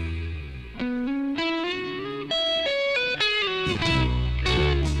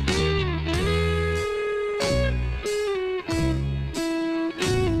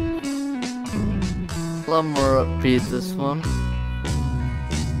 Lamar upbeat this one.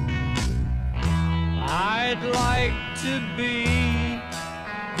 I'd like to be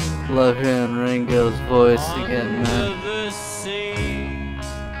Love hearing Ringo's voice again, man. under the sea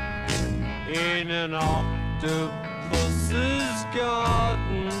in an octopus's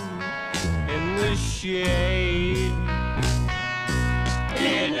garden in the shade.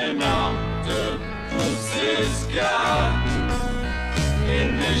 In an octopus's garden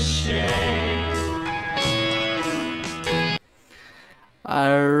in the shade. I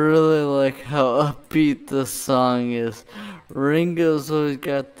really like how upbeat the song is. Ringo's always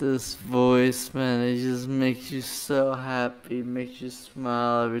got this voice, man. It just makes you so happy, makes you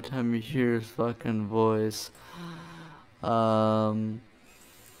smile every time you hear his fucking voice. And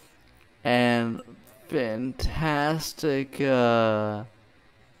fantastic. Yeah,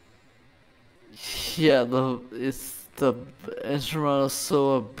 the instrumental is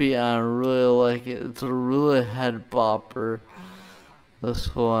so upbeat. I really like it. It's a really head bopper.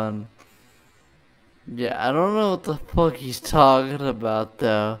 This one. Yeah, I don't know what the fuck he's talking about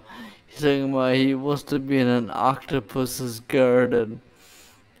though. He's talking about he wants to be in an octopus's garden.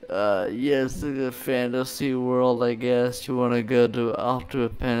 Yes, it's a fantasy world, I guess. You wanna go off to a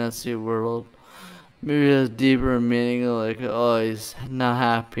fantasy world. Maybe it has deeper meaning, like, oh, he's not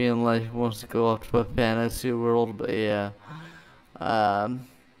happy in life, he wants to go off to a fantasy world, but yeah. The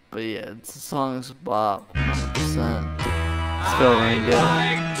song's a bop, 100%. Let's go, Ringo.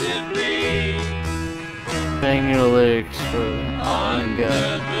 Bang your lyrics for Ringo.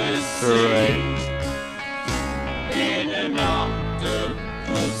 Great. In an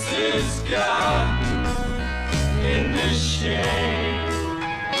octopus's garden in the shade.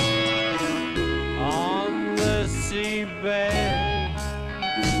 On the seabed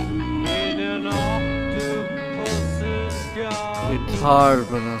in an octopus's garden. It's hard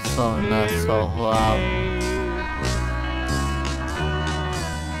when the song not so loud.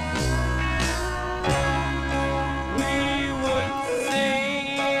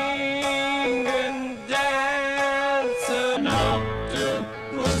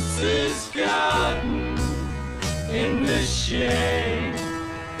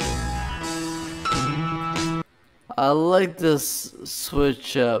 I like this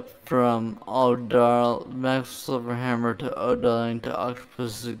switch up from Maxwell Hammer to Oh Darling to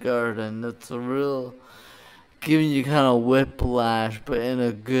Octopus's Garden. It's a real giving you kind of whiplash, but in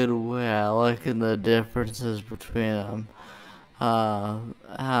a good way. I like the differences between them.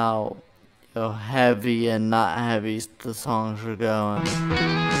 How heavy and not heavy the songs are going.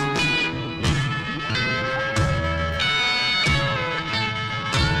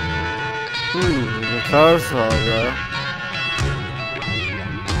 Ooh, the guitar solo though.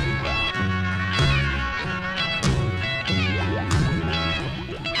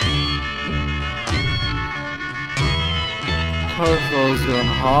 Guitar solo's going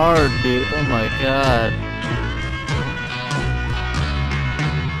hard, dude. Oh my god.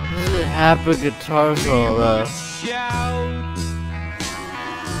 This is a happy guitar solo though. Shout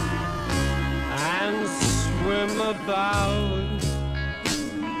and swim about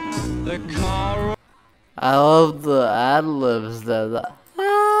The car. I love the ad-libs there.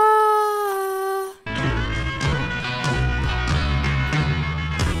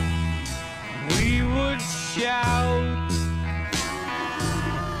 We would shout,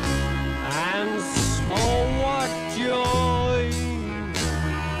 and so what joy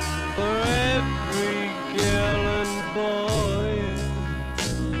for every girl and boy.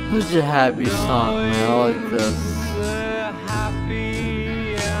 Such a happy song, man. I like this. They're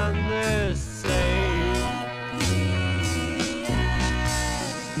happy and they're safe.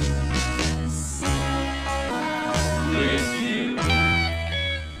 With you.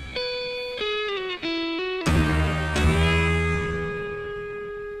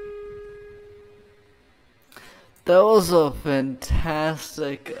 That was a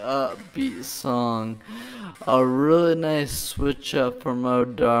fantastic upbeat song. A really nice switch up from Oh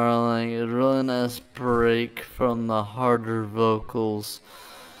Darling. A really nice break from the harder vocals.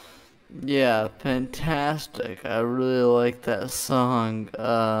 Yeah, fantastic. I really like that song.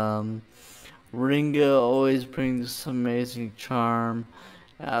 Ringo always brings this amazing charm.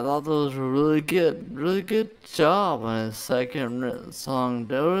 I thought those were really good job on his second written song.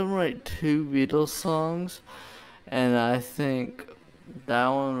 They only write 2 Beatles songs, and I think that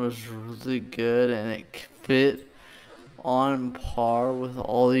one was really good, and it fit on par with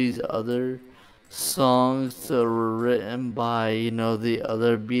all these other songs that were written by, the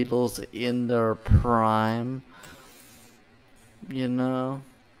other Beatles in their prime,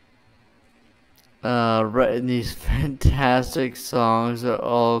 writing these fantastic songs that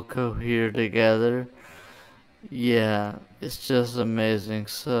all cohere together. Yeah, it's just amazing.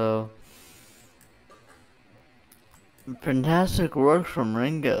 So, fantastic work from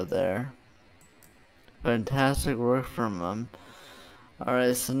Ringo there. Fantastic work from him.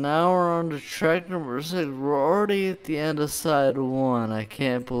 Alright, so now we're on to track number 6. We're already at the end of side 1. I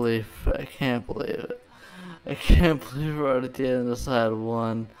can't believe it. I can't believe we're at the end of side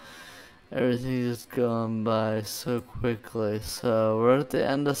 1. Everything just going by so quickly. So we're at the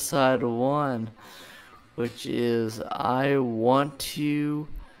end of side 1, which is I Want You,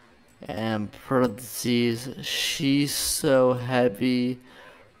 and parentheses, She's So Heavy,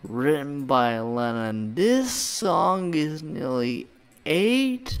 written by Lennon. This song is nearly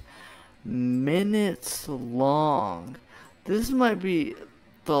 8 minutes long. This might be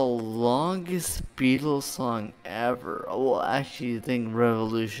the longest Beatles song ever. Well, actually, I think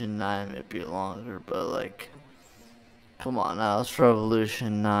Revolution 9 might be longer, but come on now, it's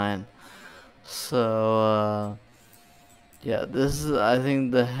Revolution 9. So, yeah, this is, I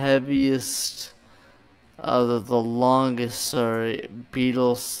think, the heaviest, the longest,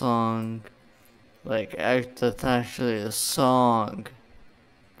 Beatles song. That's actually a song.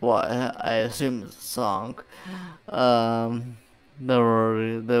 Well, I assume it's a song. That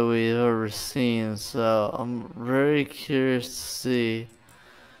we've ever seen. So I'm very curious to see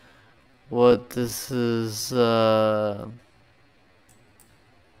what this is.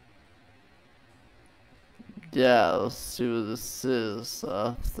 Yeah, let's see what this is.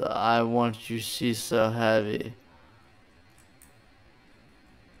 The I Want You, She's So Heavy.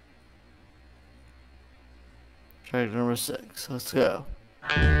 Track number 6. Let's go.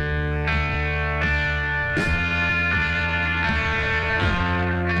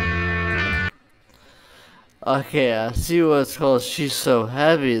 Okay, I see what it's called. She's So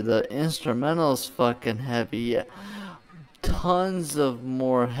Heavy. The instrumental's fucking heavy. Yeah. Tons of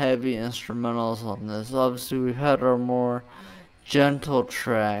more heavy instrumentals on this. Obviously, we've had our more gentle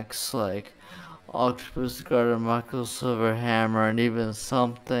tracks like Octopus, Garden, Michael Silver Hammer, and even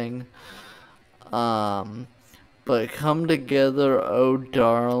Something. But Come Together, Oh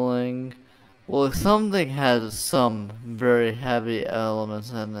Darling. Well, Something has some very heavy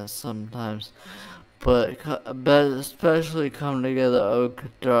elements in it sometimes. But especially Come Together, Oh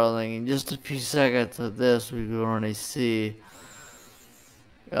Darling. In just a few seconds of this, we can already see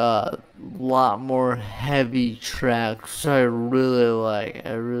a lot more heavy tracks, which I really like.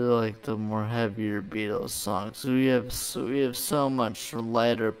 I really like the more heavier Beatles songs. We have so much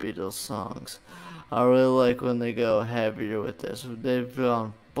lighter Beatles songs. I really like when they go heavier with this. They've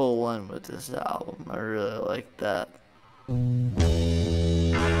gone full in with this album. I really like that.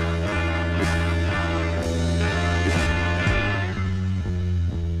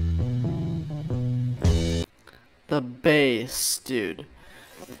 The bass, dude.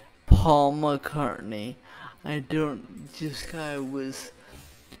 Paul McCartney. This guy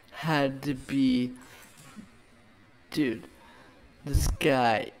had to be, dude, this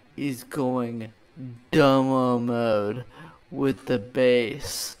guy is going Dumbo mode with the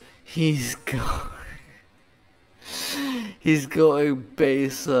bass. He's going, He's going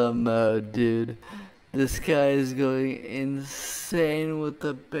bass mode, dude. This guy is going insane with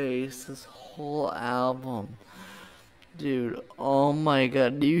the bass this whole album. Dude, oh my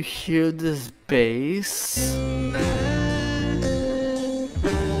god, do you hear this bass?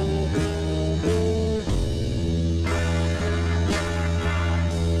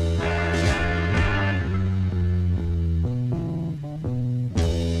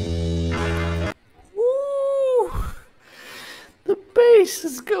 Bass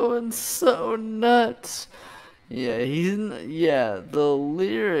is going so nuts. Yeah, the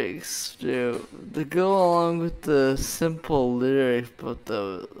lyrics, dude, they go along with the simple lyrics, but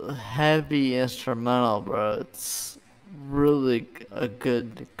the heavy instrumental, bro, it's really a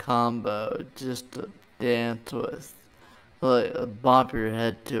good combo just to dance with. Like, bop your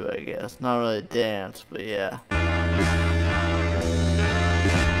head to, I guess. Not really dance, but yeah.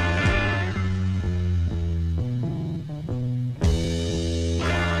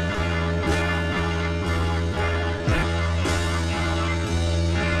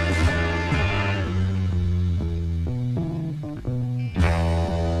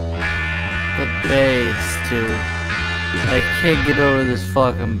 Bass, dude. I can't get over this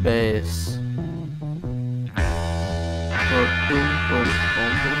fucking bass.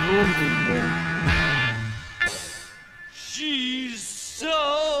 She's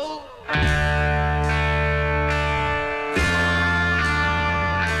so.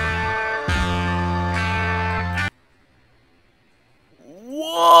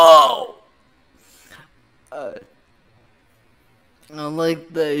 Whoa! I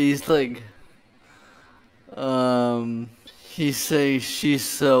like that he's like. He says she's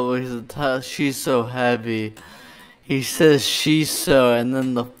so heavy. He says she's so, and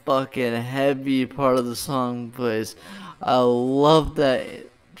then the fucking heavy part of the song plays. I love that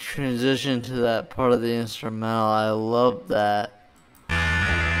transition to that part of the instrumental. I love that.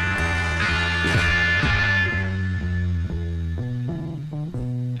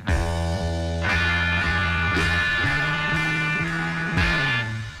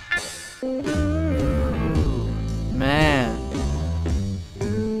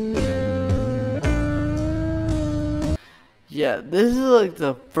 Yeah, this is like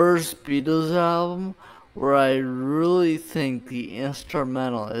the first Beatles album where I really think the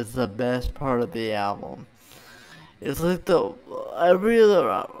instrumental is the best part of the album. It's like every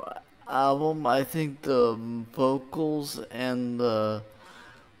other album, I think the vocals and the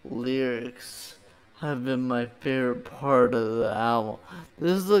lyrics have been my favorite part of the album.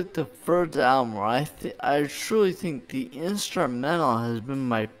 This is like the first album where I truly think the instrumental has been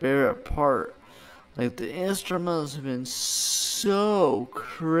my favorite part. Like, the instrumentals have been so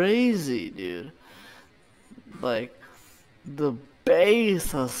crazy, dude. Like, the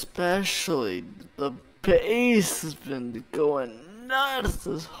bass especially. The bass has been going nuts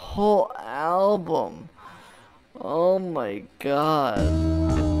this whole album. Oh my god.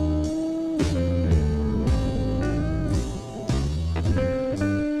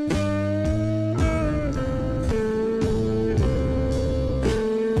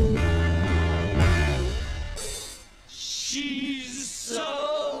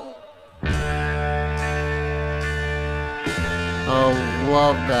 I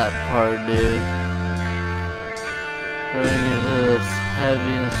love that part, dude. Going into this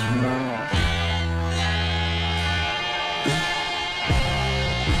heavy instrumental.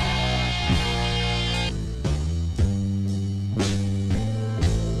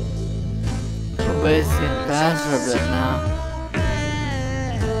 The bass getting faster a bit now.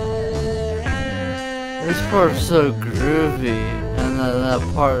 This part's so groovy, and that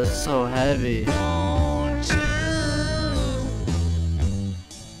part is so heavy.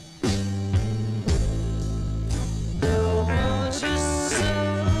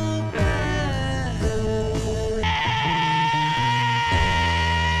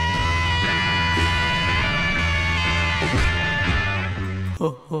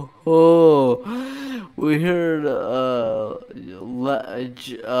 We heard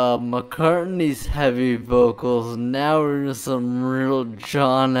McCartney's heavy vocals. Now we're in some real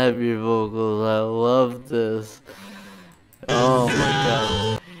John heavy vocals. I love this. Oh my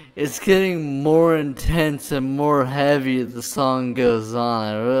god. It's getting more intense and more heavy as the song goes on.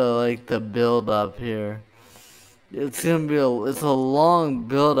 I really like the build up here. It's gonna be it's a long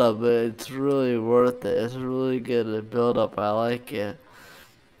build up, but it's really worth it. It's really good to build up. I like it.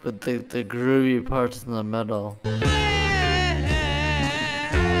 But the groovy parts in the middle.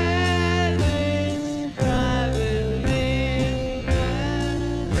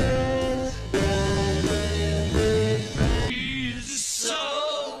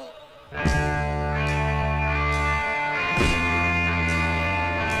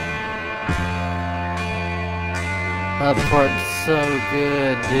 That part's so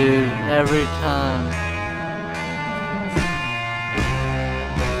good, dude. Every time.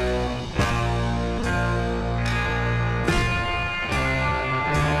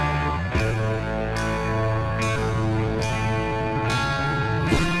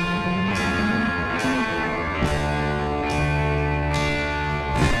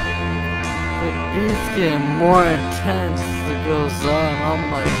 It's getting more intense as it goes on. Oh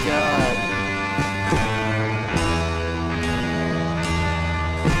my god.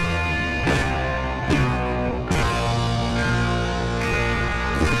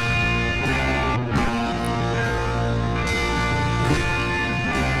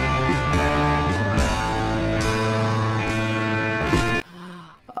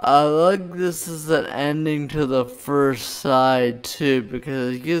 I like this as an ending to the first side too,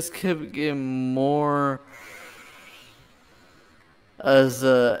 because it just kept getting more as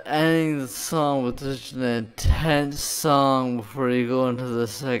ending the song with such an intense song before you go into the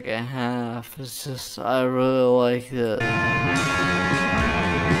second half. It's just, I really like it.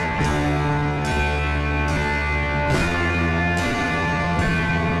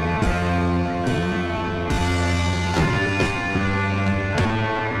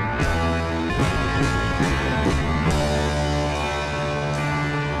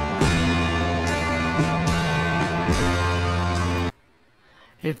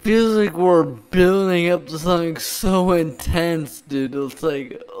 It feels like we're building up to something so intense, dude. It's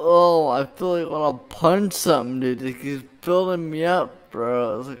like, oh, I feel like I want to punch something, dude. It keeps building me up,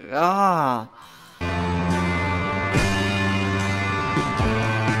 bro. It's like, ah.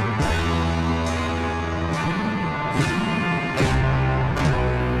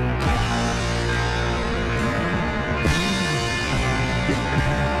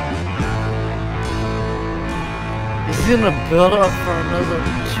 He's gonna build up for another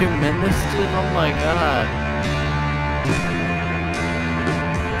 2 minutes, dude? Oh my god.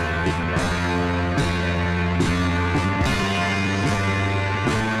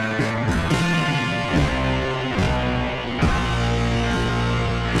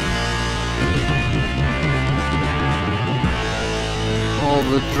 Oh,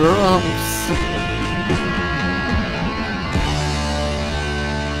 the drums.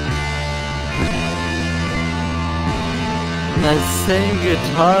 That same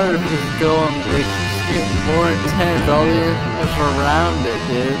guitar is going, it's getting more intense, all the instruments around it,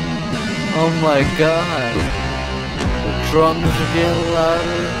 dude. Oh my god. The drums are getting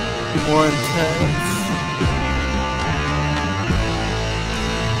louder, more intense.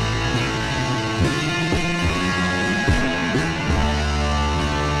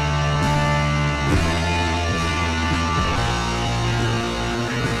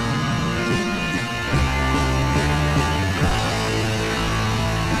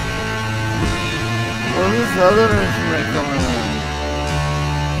 What is this other instrument coming on?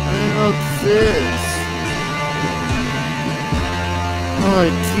 I don't know what this is. Oh,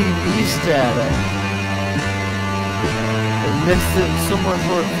 like TV static. It makes it so much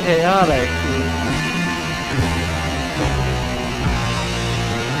more chaotic, dude.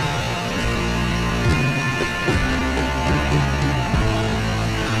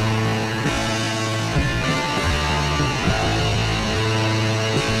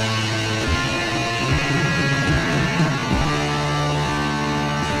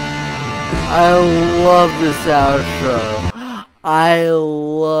 I love this outro. I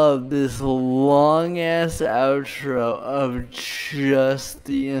love this long ass outro of just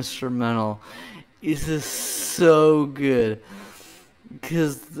the instrumental. It's just so good.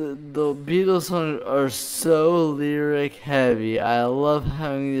 Because the Beatles songs are so lyric heavy. I love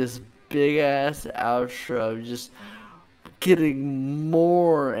having this big ass outro of just getting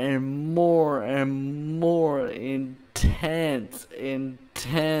more and more and more intense,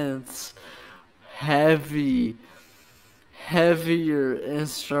 heavier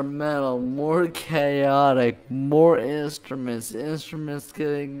instrumental, more chaotic, more instruments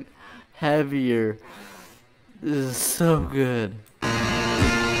getting heavier. This is so good.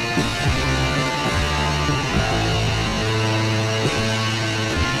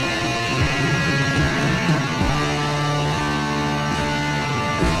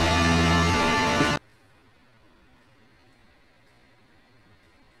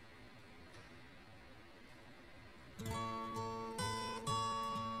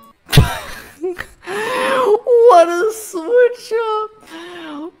 What a switch up!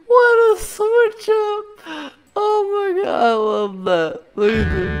 What a switch up! Oh my god, I love that. Look at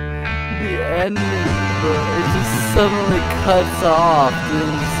the ending, bro. It just suddenly cuts off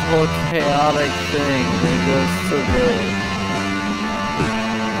doing this whole chaotic thing and it goes to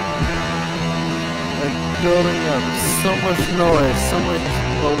the building up, so much noise, so much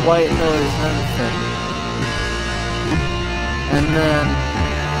white noise and everything.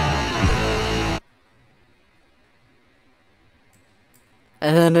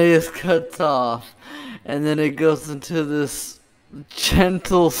 And then it just cuts off, and then it goes into this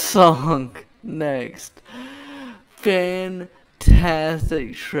gentle song next.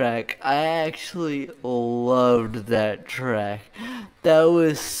 Fantastic track. I actually loved that track. That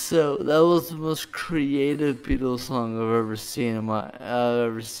was the most creative Beatles song I've ever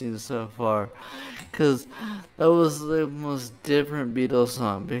seen so far. Cause that was the most different Beatles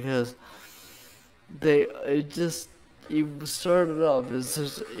song, because you started off as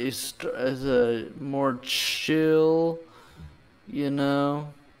just as a more chill, and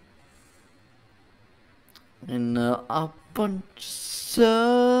a bunch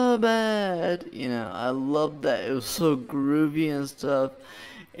so bad. I loved that. It was so groovy and stuff.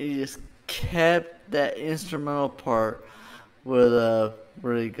 It just kept that instrumental part where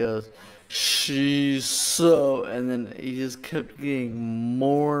he goes, she's so, and then he just kept getting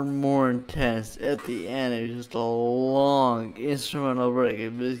more and more intense. At the end, it was just a long instrumental break.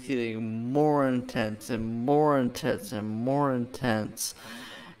 It was getting more intense and more intense and more intense.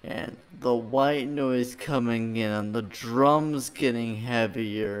 And the white noise coming in, and the drums getting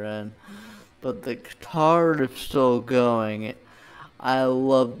heavier, but the guitar is still going. I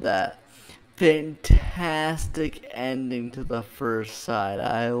love that. Fantastic ending to the first side.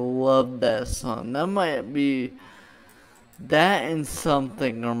 I love that song. That and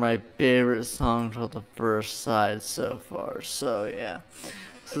Something are my favorite songs of the first side so far. So yeah.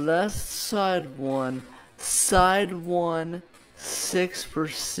 So that's side one. Side one, 6 for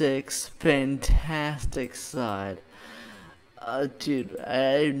 6. Fantastic side. Dude, I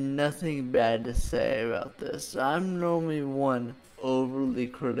have nothing bad to say about this. I'm normally one overly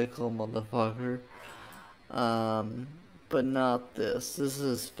critical motherfucker. But not this. This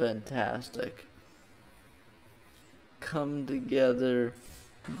is fantastic. Come Together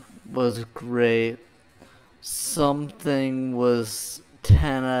was great. Something was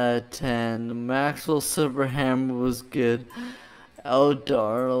 10 out of 10. Maxwell Silverhammer was good. Oh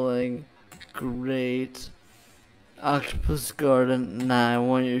Darling, great. Octopus Garden, Nah, I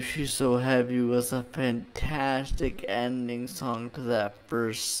Want You, She's So Heavy was a fantastic ending song to that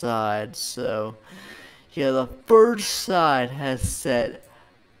first side. So, yeah, the first side has set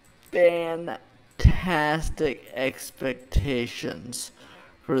fantastic expectations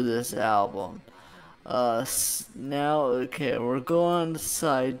for this album. Now, okay, we're going on to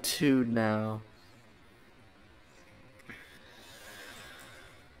side 2 now.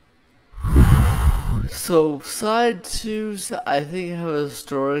 So, side 2s, I think, have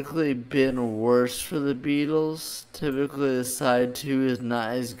historically been worse for the Beatles. Typically, the side 2 is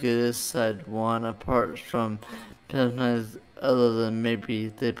not as good as side 1, apart from sometimes, other than maybe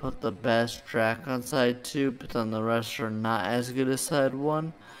they put the best track on side 2, but then the rest are not as good as side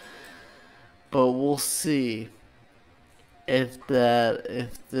 1. But we'll see if this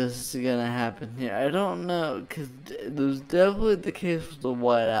is gonna happen here. I don't know, because it was definitely the case with the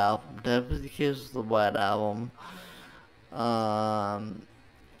White Album.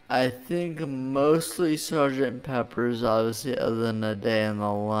 I think mostly Sgt. Pepper's, obviously, other than A Day in the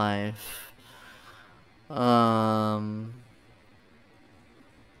Life. And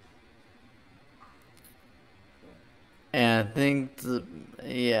I think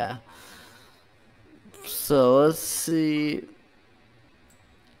yeah. So let's see.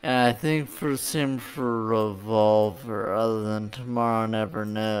 And I think same for Revolver, other than Tomorrow Never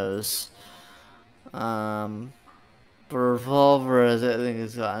Knows. For Revolver, I think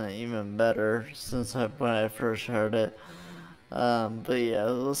it's gotten even better since when I first heard it. But yeah,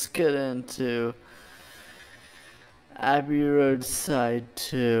 let's get into Abbey Road Side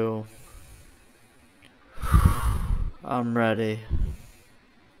 2. I'm ready.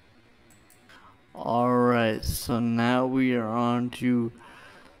 Alright, so now we are on to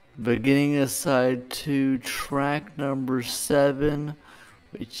beginning of side 2, track number 7,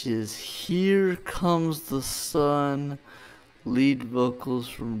 which is Here Comes the Sun, lead vocals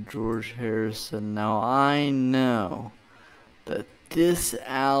from George Harrison. Now I know that this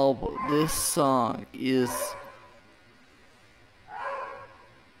song is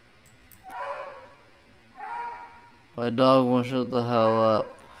my dog won't shut the hell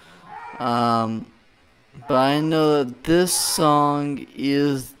up. But I know that this song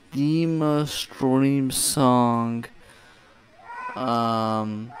is the most streamed song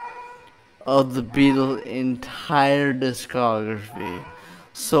of the Beatles' entire discography.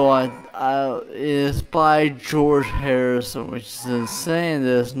 So it's by George Harrison, which is insane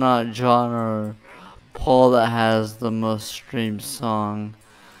that it's not John or poll that has the most streamed song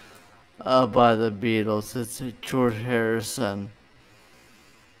by the Beatles. It's George Harrison.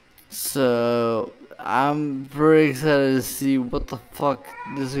 So I'm very excited to see what the fuck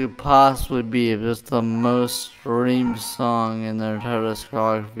this could possibly be if it's the most streamed song in their entire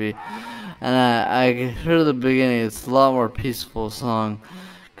discography. And I can hear at the beginning it's a lot more peaceful song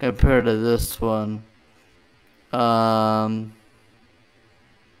compared to this one.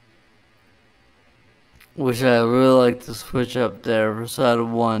 Which I really like to switch up there. For side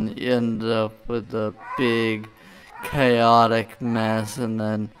one, you end up with a big chaotic mess, and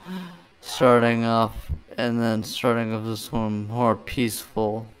then starting off this one more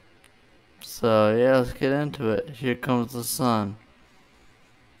peaceful. So yeah, let's get into it. Here comes the sun.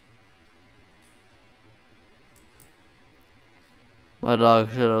 My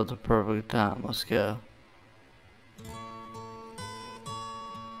dog showed up at the perfect time. Let's go.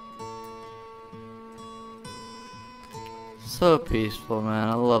 So peaceful, man.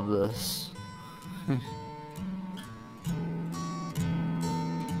 I love this.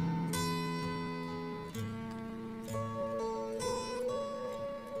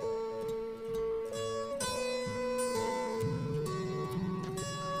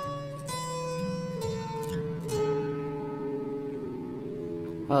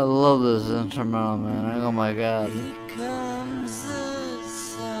 I love this instrumental, man. Oh my god. Here comes the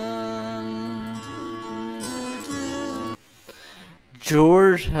sun.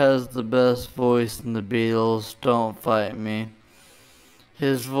 George has the best voice in the Beatles. Don't fight me.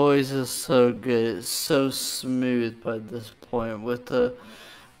 His voice is so good. It's so smooth by this point. With the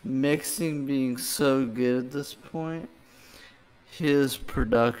mixing being so good at this point, his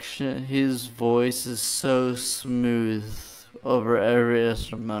production, his voice is so smooth over every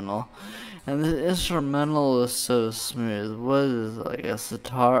instrumental. And the instrumental is so smooth. What is it, like a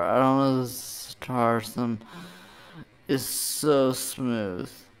sitar? I don't know if it's a sitar or some. It's so smooth.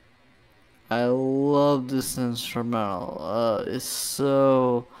 I love this instrumental. It's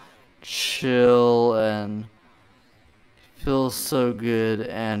so chill and feels so good,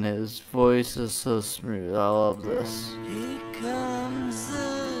 and his voice is so smooth. I love this. Here comes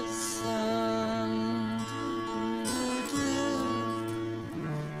the sun.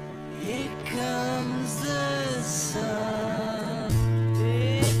 Here comes the sun.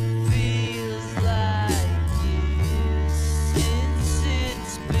 It feels like years since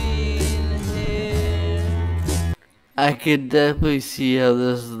it's been here. I could definitely see how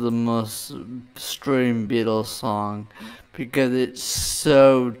this is the most streamed Beatles song because it's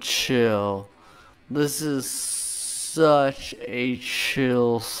so chill. This is such a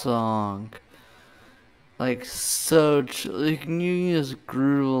chill song. Like, so chill. You can just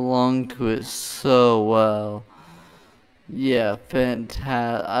groove along to it so well. Yeah,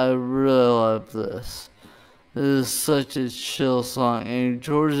 fantastic. I really love this. This is such a chill song, and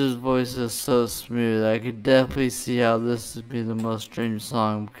George's voice is so smooth. I could definitely see how this would be the most streamed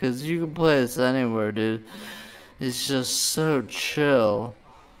song, because you can play this anywhere, dude. It's just so chill.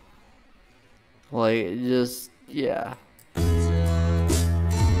 Like, just, yeah.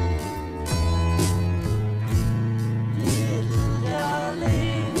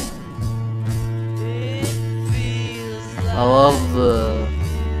 I love the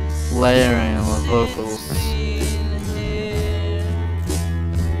layering on the vocals.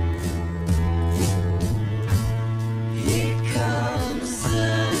 Here comes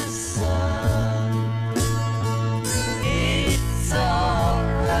the sun. It's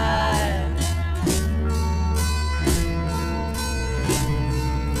alright.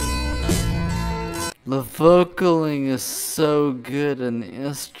 The vocaling is so good and the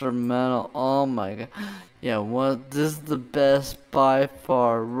instrumental. Oh my god. Yeah, this is the best by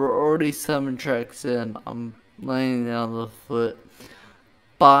far. We're already 7 tracks in. I'm laying down the foot.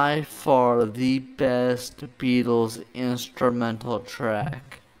 By far the best Beatles instrumental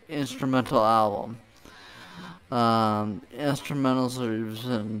album. Instrumentals have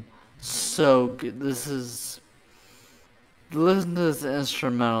been so good. Listen to this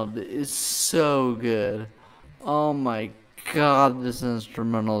instrumental. It's so good. Oh my god, this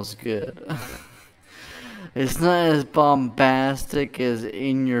instrumental is good. It's not as bombastic as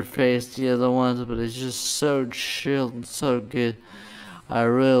In Your Face the other ones, but it's just so chill and so good. I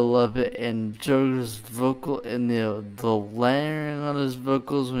really love it. And Joe's vocal and the layering on his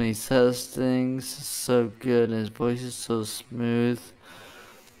vocals when he says things is so good, and his voice is so smooth.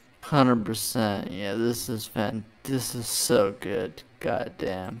 100%. Yeah, this is so good. God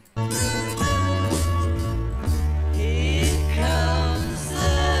damn. Here comes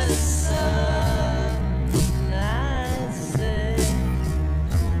the sun. I say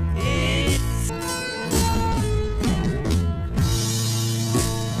it's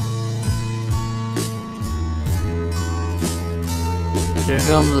Here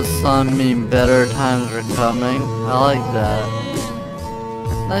comes the sun, mean better times are coming. I like that.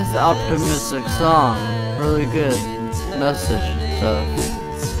 Nice optimistic song. Really good message stuff.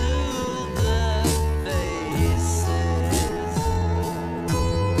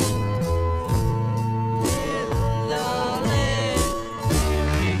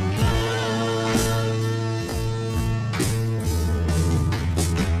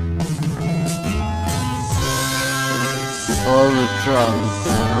 Love the drums,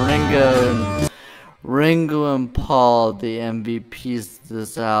 and Ringo and Paul, the MVPs of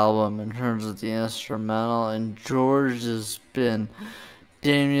this album in terms of the instrumental, and George has been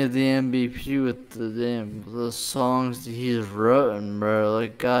damn near the MVP with the songs that he's written, bro.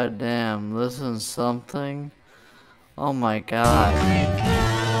 Like, goddamn, listen to something. Oh my god.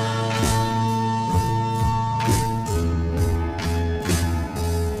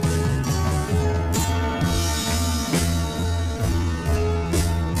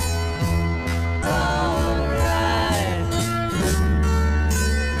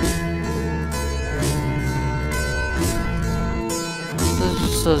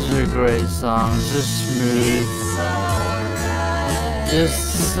 Such a great song, just smooth,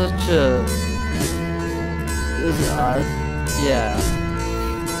 just such a, yeah,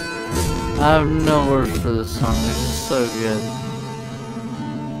 I have no words for this song, it's just so good.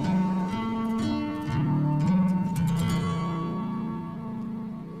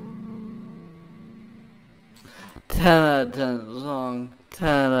 Ten out of 10 song,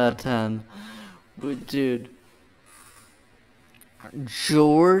 10 out of 10, but dude,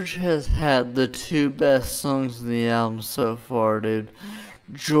 George has had the two best songs in the album so far, dude.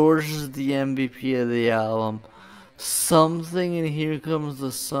 George is the MVP of the album. Something in Here Comes the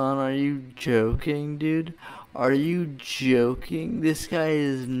Sun. Are you joking, dude? Are you joking? This guy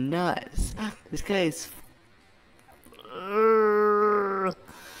is nuts. This guy is...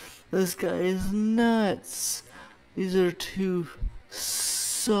 This guy is nuts. These are two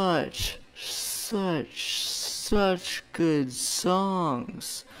such good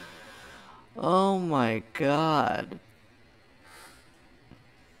songs. Oh my god.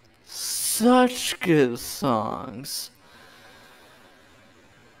 Such good songs.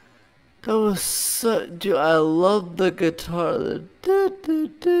 That was so, dude, I love the guitar.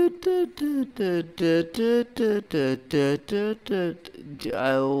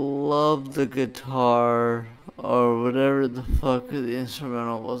 I love the guitar, or whatever the fuck the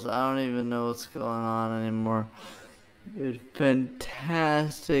instrumental was. I don't even know what's going on anymore. Dude,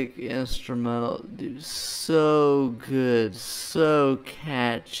 fantastic instrumental, dude, so good, so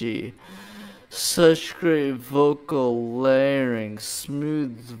catchy, such great vocal layering,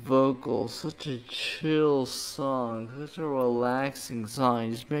 smooth vocals, such a chill song, such a relaxing song.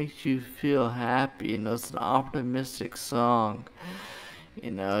 It just makes you feel happy. You know, it's an optimistic song.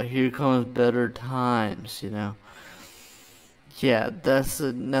 You know, here comes better times, you know. Yeah, that's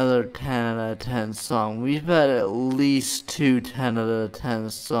another 10 out of 10 song. We've had at least two 10 out of 10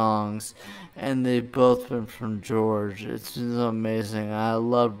 songs, and they've both been from George. It's been amazing. I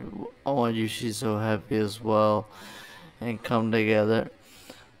loved I Want You, She's So Happy as well, and Come Together.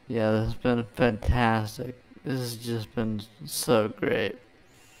 Yeah, this has been fantastic. This has just been so great.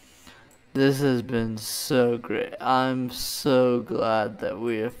 This has been so great. I'm so glad that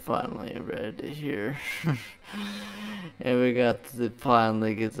we are finally ready to hear. And we got to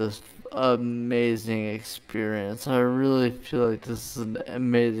finally get this amazing experience. I really feel like this is an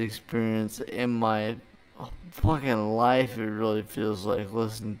amazing experience in my fucking life. It really feels like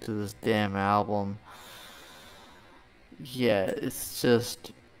listening to this damn album. Yeah, it's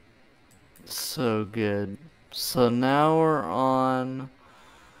just so good. So now we're on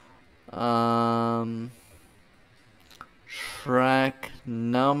track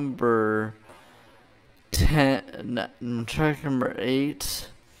number 8,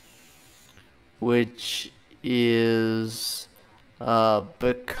 which is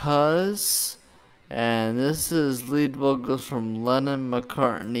Because, and this is lead vocals from Lennon,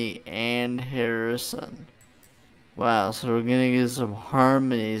 McCartney, and Harrison. Wow, so we're gonna get some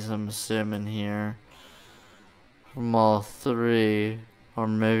harmonies, I'm assuming, here from all three, or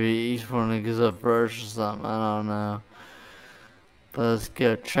maybe each one gives a verse or something, I don't know. But let's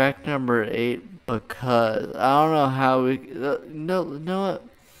go, track number 8, Because. I don't know how we, no, you know what,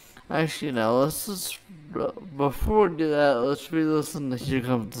 actually no, let's just, before we do that, let's re-listen to Here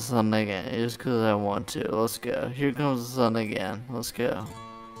Comes the Sun again, just because I want to. Let's go, Here Comes the Sun again, let's go.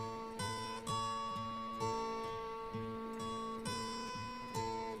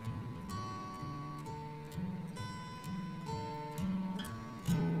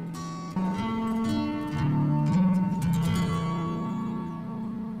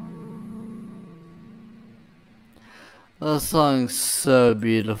 That song's so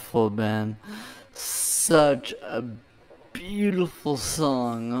beautiful, man. Such a beautiful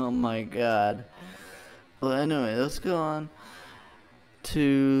song. Oh my god. Well, anyway, let's go on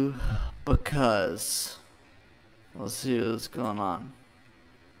to Because. Let's see what's going on.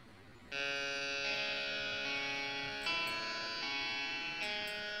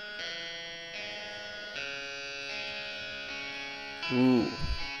 Ooh.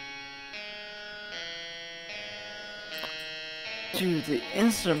 Dude, the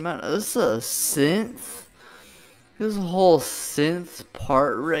instrumental, this is a synth? This whole synth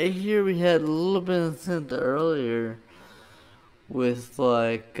part right here, we had a little bit of synth earlier with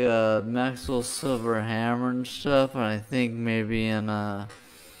like Maxwell Silver Hammer and stuff, and I think maybe in I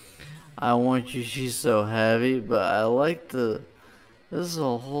Want You, She's So Heavy, but I like this is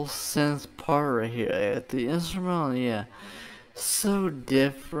a whole synth part right here. The instrumental, yeah, so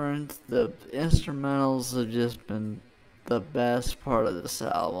different. The instrumentals have just been the best part of this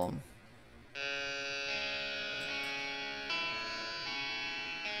album.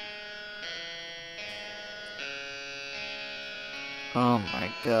 Oh my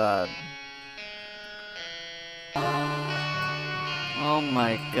god. Oh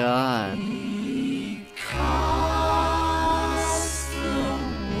my god.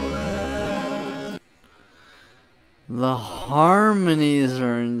 The harmonies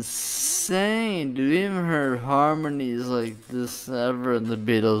are insane. Dude, we haven't heard harmonies like this ever in the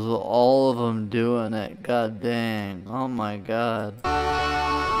Beatles, with all of them doing it. God dang. Oh my god.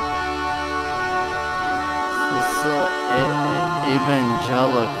 It's so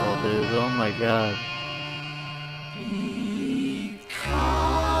evangelical, dude. Oh my god.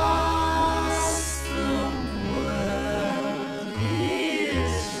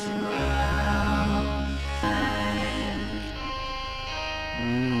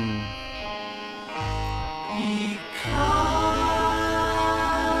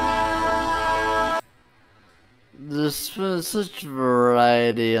 There's been such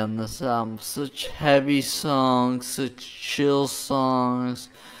variety on this album, such heavy songs, such chill songs,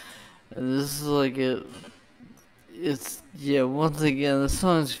 and this is like it's, yeah, once again, the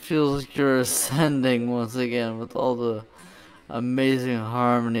song feels like you're ascending once again with all the amazing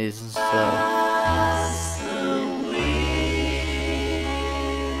harmonies and stuff.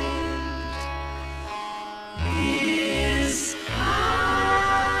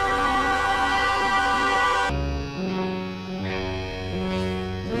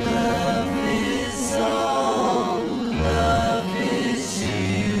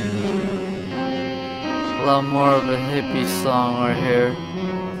 A lot more of a hippie song right here.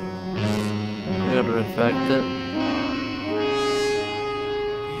 You gotta respect it.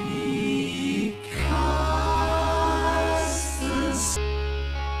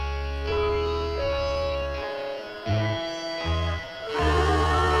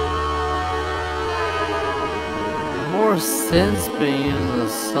 More synths being used in the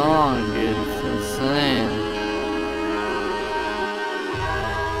song, dude. It's insane.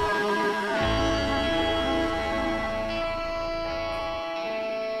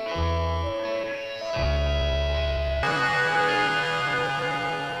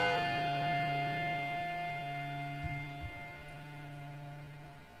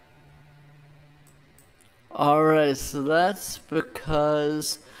 Alright, so that's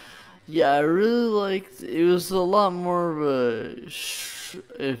Because. Yeah, I really liked it. Was a lot more of a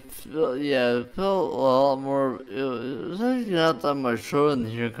it felt a lot more. It was actually not that much shorter than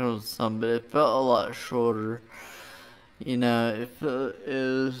Here Comes the Sun, but it felt a lot shorter. You know, it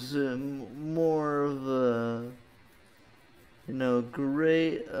was more of a, you know,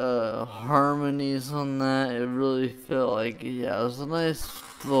 great harmonies on that. It really felt like, yeah, it was a nice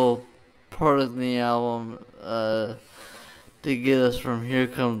little part of the album to get us from Here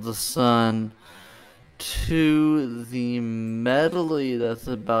Comes the Sun to the medley that's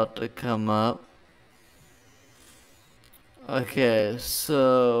about to come up. Okay,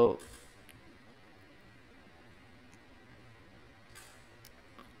 so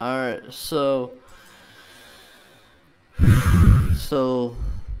alright, so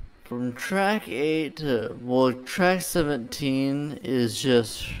from track 8 to, well, track 17 is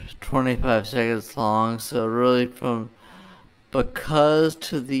just 25 seconds long, so really from Because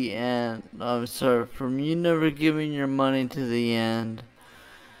to the end, I'm sorry, from You Never Giving Your Money to the end,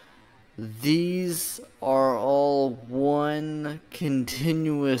 these are all one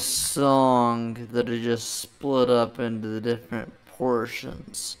continuous song that are just split up into the different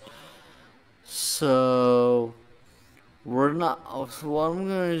portions. So we're not. So what I'm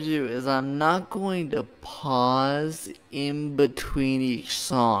going to do is I'm not going to pause in between each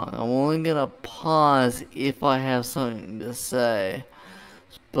song. I'm only going to pause if I have something to say.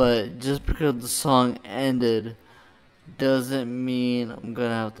 But just because the song ended doesn't mean I'm gonna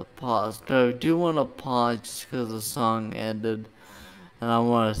have to pause. But I do want to pause just because the song ended and I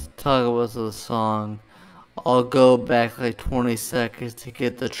want to talk about the song. I'll go back like 20 seconds to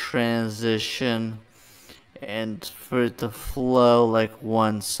get the transition and for it to flow like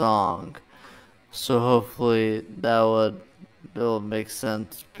one song. So hopefully it'll make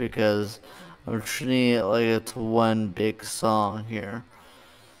sense because I'm treating it like it's one big song here.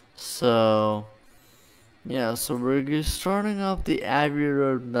 So yeah, so we're starting off the Abbey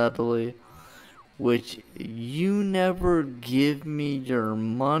Road medley, which You Never Give Me Your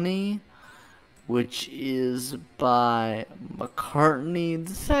Money, which is by McCartney.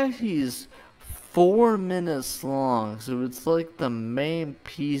 This actually is 4 minutes long, so it's like the main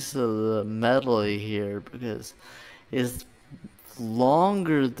piece of the medley here because it's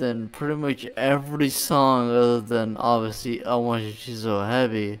longer than pretty much every song other than obviously I Want You to So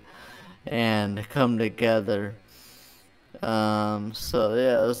Heavy and Come Together. So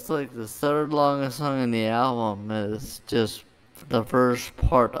yeah, it's like the third longest song in the album. It's just the first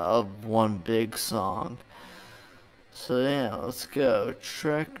part of one big song. So yeah, let's go.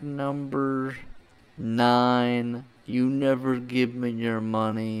 Track number 9, You Never Give Me Your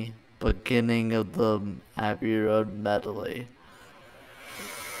Money, beginning of the Abbey Road medley.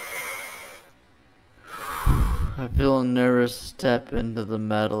 I feel nervous to step into the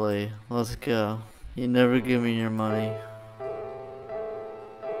medley. Let's go. You never give me your money.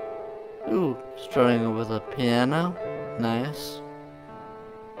 Ooh, starting with a piano. Nice.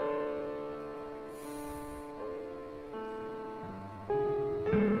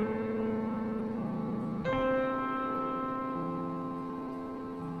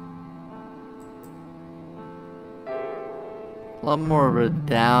 A lot more of a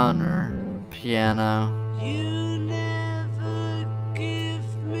downer piano. You never give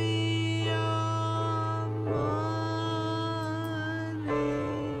me your money.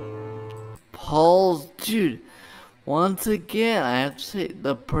 Paul's, dude, once again, I have to say,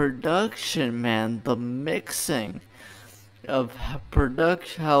 the production, man, the mixing of how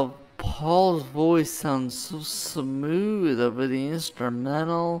Paul's voice sounds so smooth over the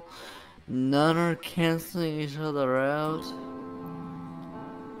instrumental. None are canceling each other out.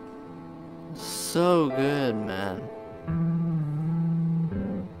 So good, man.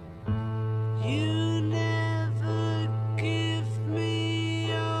 You never give me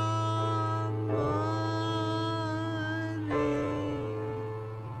your money.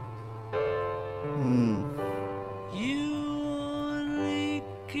 You only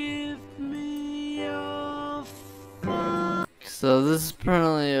give me your fun. So this is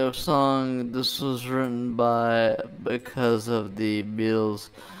apparently a song. This was written because of the Beatles'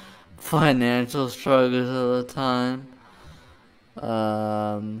 financial struggles at the time.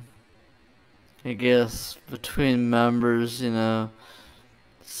 I guess between members,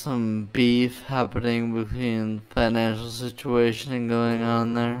 some beef happening between financial situation going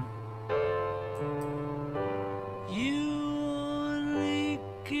on there. You only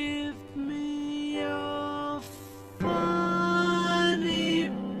give me your funny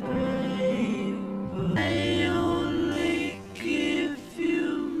paper. I only give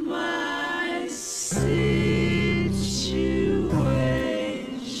you my situation.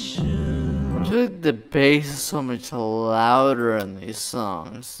 I feel like the bass is so much louder in these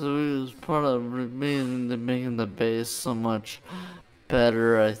songs. So it was part of making the bass so much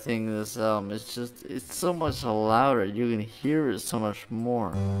better, I think, this album. It's so much louder. You can hear it so much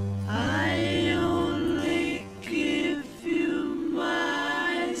more. I only give you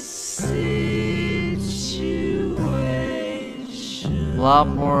my situation. A lot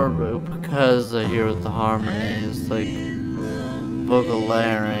more because I hear with the harmonies, like vocal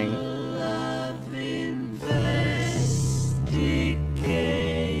layering. Love investigation.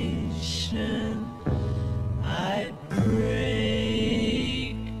 I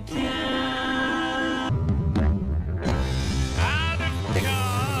break down. Out of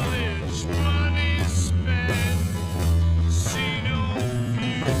college, money spent. See no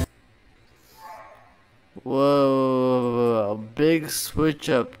future. Whoa, a big switch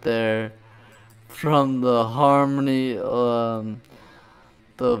up there from the harmony,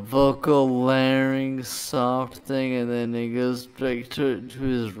 the vocal layering soft thing, and then it goes back to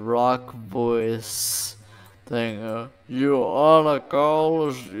his rock voice thing. You wanna call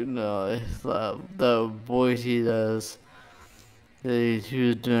us? The voice he does. That he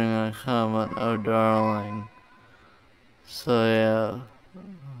was doing on Comment, Oh Darling. So yeah,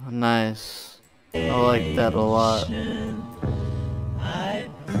 nice. I like that a lot. I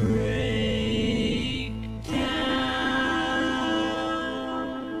break down.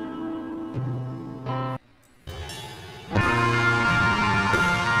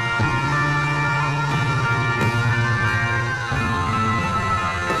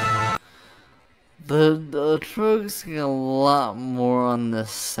 The tracks get a lot more on the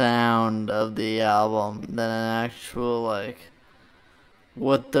sound of the album than an actual like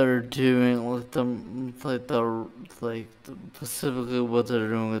what they're doing with specifically what they're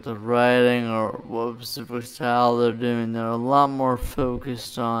doing with the writing or what specific style they're doing. They're a lot more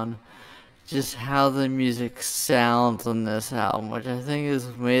focused on just how the music sounds on this album, which I think has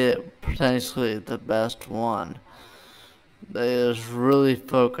made it potentially the best one. They just really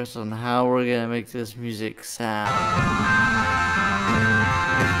focus on how we're gonna make this music sound.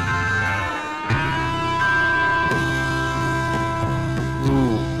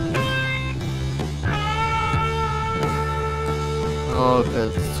 Ooh. Oh,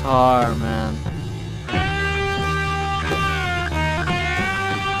 guitar, man.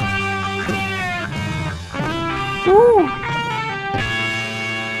 Woo!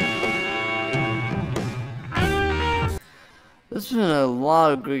 There's been a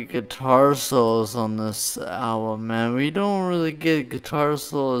lot of great guitar solos on this album, man. We don't really get guitar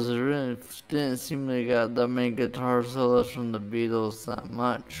solos. It really didn't seem like we got that many guitar solos from the Beatles that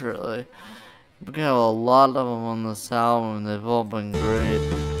much, really. We got a lot of them on this album, and they've all been great.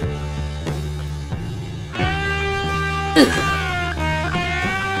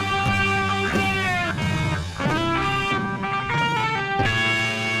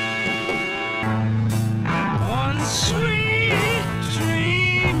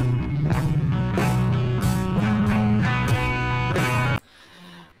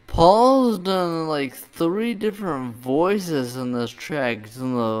 Paul's done like 3 different voices in this track. He's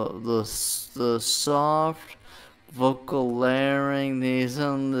done the soft vocal layering. He's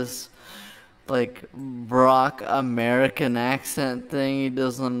done this like rock American accent thing he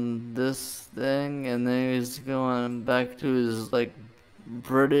does on this thing, and then he's going back to his like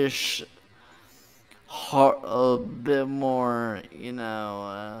British heart a bit more, you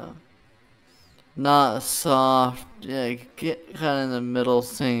know, not soft, yeah, get kind of in the middle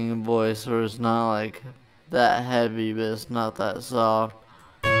singing voice where it's not like that heavy, but it's not that soft.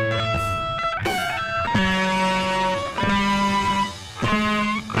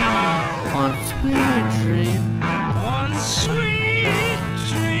 On Sweet Dream. One sweet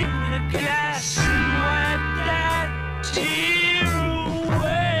dream, the gas and wipe that tear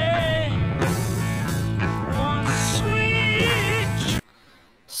away. One sweet.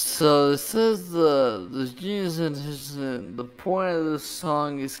 So it says the genius in the point of this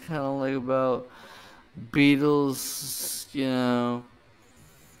song is kind of like about Beatles, you know,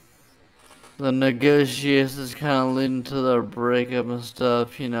 the negotiations kind of leading to their breakup and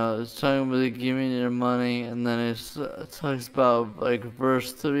stuff, you know. It's talking about giving their money, and then it talks about, like,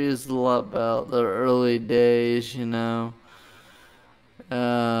 verse 3 is a lot about their early days, you know.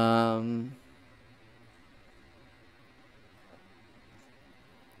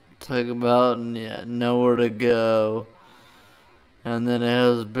 Talk about, yeah, nowhere to go. And then it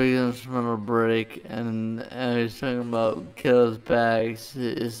has a big instrumental break, and he's talking about Kiddo's bags.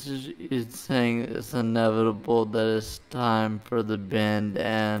 It's saying it's inevitable that it's time for the band to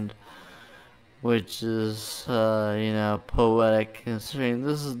end, which is, you know, poetic considering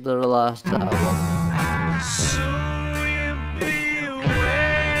this is their last album. So you'll be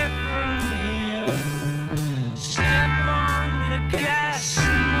away from here. Step on the gas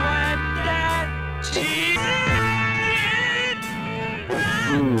and wipe that tear.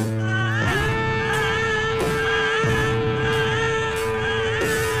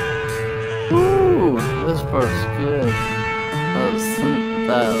 Ooh, this part's good.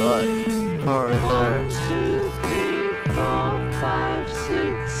 That like part there. 1, 2, 3, 4, 5,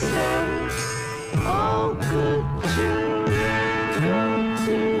 6, 7. All good children go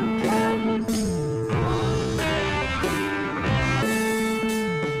to heaven.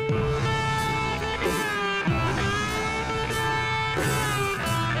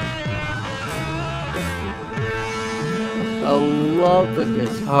 I love the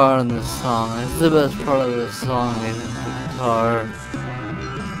guitar in this song. It's the best part of this song, is the guitar.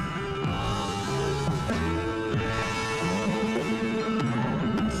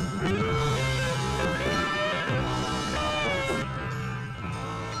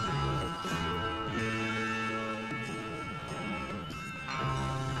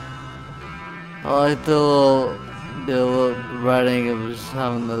 I like the little writing of just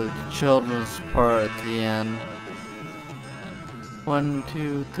having the children's part at the end. 1,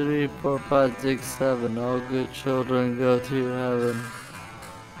 2, 3, 4, 5, 6, 7. All good children go to heaven.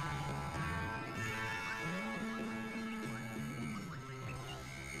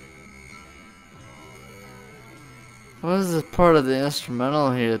 What is this part of the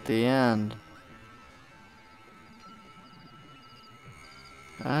instrumental here at the end?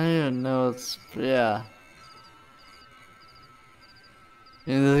 I don't even know it's, yeah.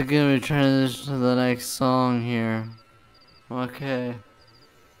 This is gonna be transition to the next song here. Okay.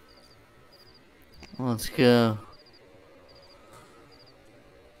 Let's go.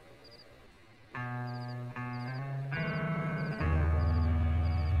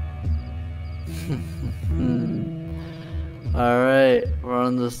 Alright, we're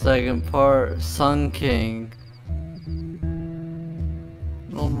on the second part, Sun King.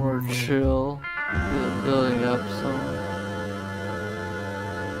 A little more chill, building up some.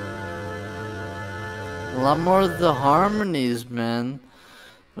 A lot more of the harmonies, man.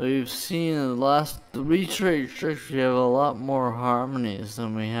 We've seen in the last 3 straight tricks, we have a lot more harmonies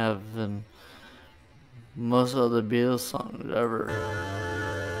than we have in most of the Beatles songs ever.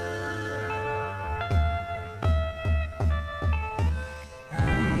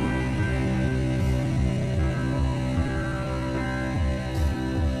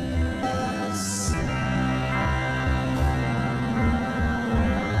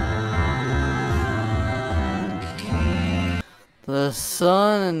 The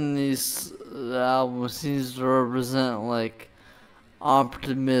sun in these albums seems to represent like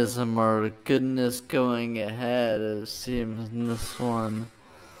optimism or goodness going ahead. It seems in this one,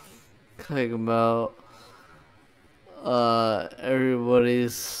 talking about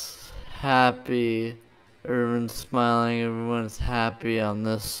everybody's happy, everyone's smiling, everyone's happy on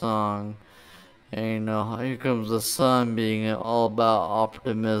this song. And you know, here comes the sun being all about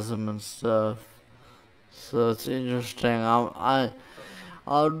optimism and stuff. So it's interesting. I'd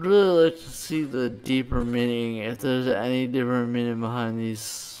really like to see the deeper meaning, if there's any deeper meaning behind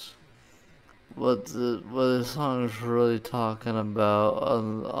these, what the song is really talking about,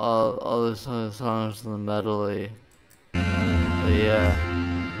 all the songs in the medley. But yeah.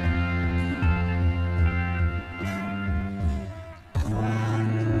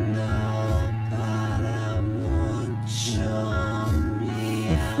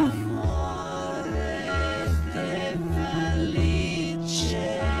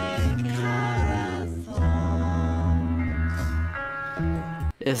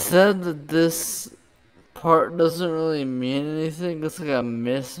 It said that this part doesn't really mean anything. It's like a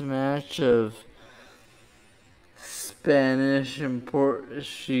mismatch of Spanish and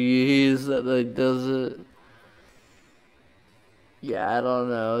Portuguese that like does it. Yeah, I don't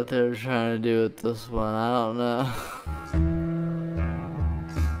know what they were trying to do with this one. I don't know.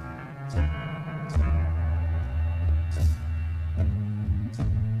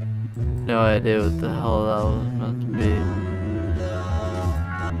 No idea what the hell that was meant to be.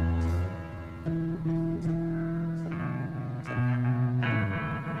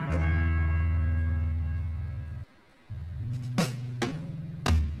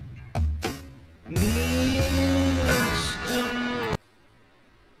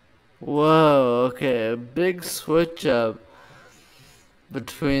 Whoa, okay, a big switch up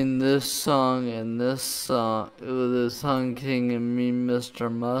between this song and this song, with the Sun King and Me,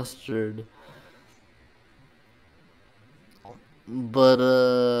 Mr. Mustard. But,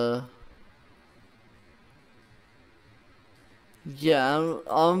 yeah,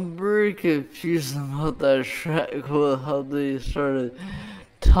 I'm very confused about that track, with how they started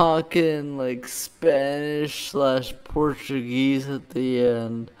talking like Spanish / Portuguese at the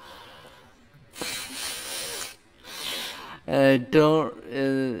end. And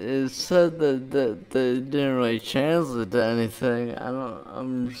it said that they didn't really translate to anything.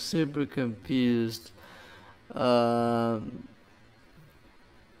 I'm super confused. Yeah,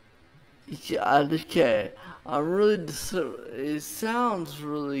 okay. It sounds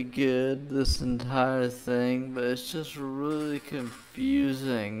really good, this entire thing, but it's just really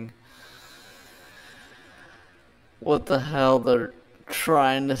confusing what the hell they're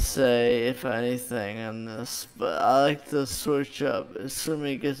trying to say, if anything, in this. But I like the switch up. As soon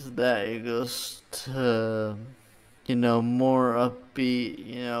as it gets to that, it goes to, you know, more upbeat,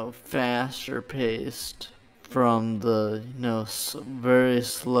 you know, faster paced from the, you know, very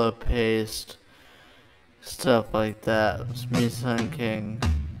slow paced stuff like that. It's me, Sun King.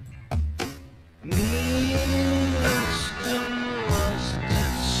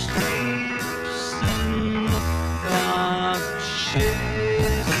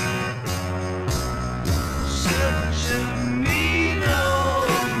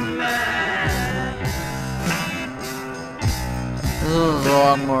 one's a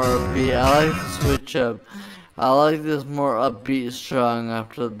lot more upbeat. I like the switch up. I like this more upbeat strong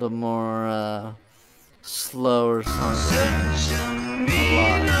after the more slower song. A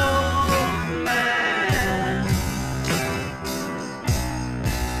lot.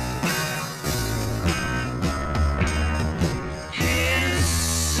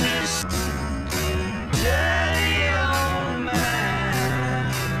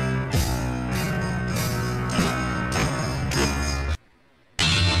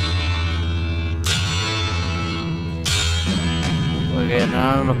 Okay,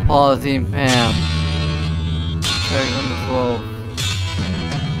 now on the Polythene Pam. Track number 12.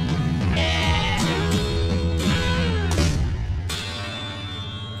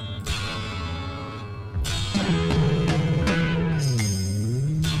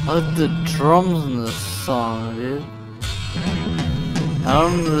 I like the drums in this song, dude. I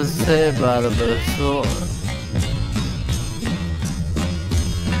don't know what to say about it, but it's cool.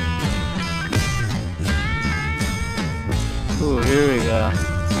 Ooh, here we go.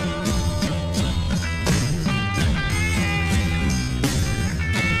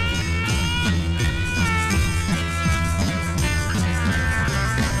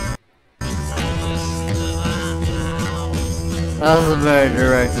 That's a very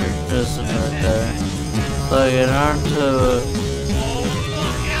direct decision right there. So you get on to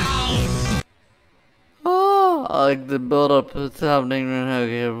I like the build up that's happening right now.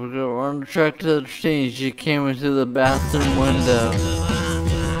 Okay, we're on track to the change. She came into the bathroom window.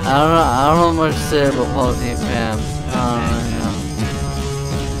 I don't know much to say about Polythene Pam. I don't really know.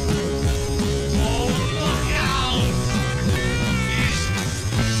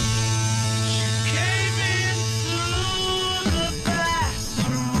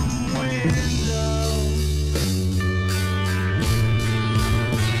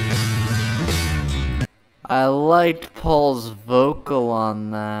 I liked Paul's vocal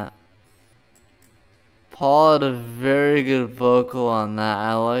on that. Paul had a very good vocal on that.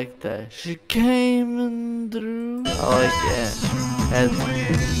 I like that. She came in through. I like it.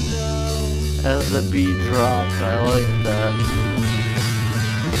 As the beat dropped, I like that.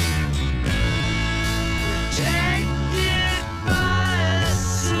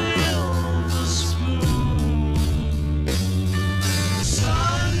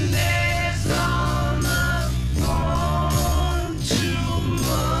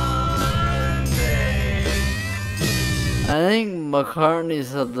 I think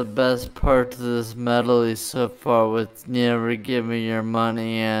McCartney's had the best part to this medley so far with Never Give Me Your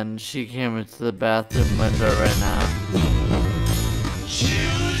Money and She Came Into the Bathroom Window right now.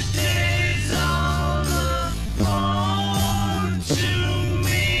 Tuesdays on the phone to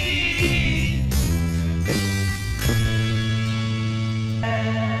me.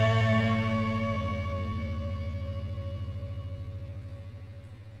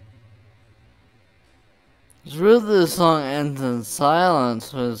 It's weird the song ends in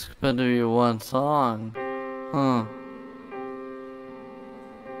silence when it's meant to be one song. Huh.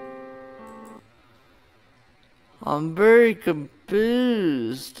 I'm very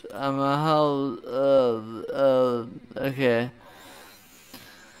confused. I'm how, okay.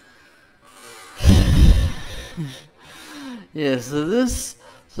 Yeah, so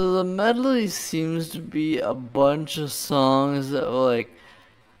the medley seems to be a bunch of songs that were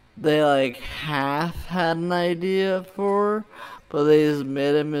they half had an idea for, but they just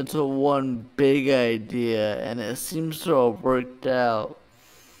made them into one big idea, and it seems to have worked out.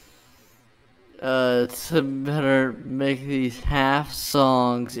 To better make these half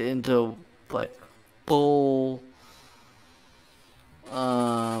songs into full,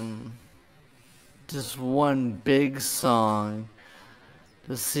 just one big song.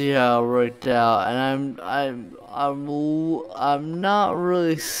 To see how it worked out, and I'm not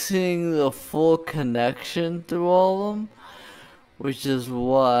really seeing the full connection through all of them, which is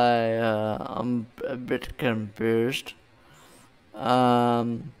why I'm a bit confused.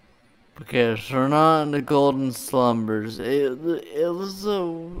 Okay, so we're not in the golden slumbers.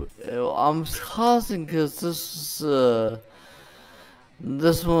 I'm pausing because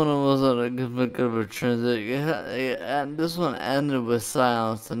this one wasn't a good of a transition, and this one ended with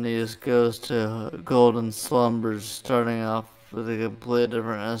silence, and he just goes to Golden Slumbers, starting off with a completely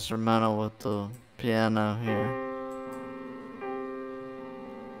different instrumental with the piano here.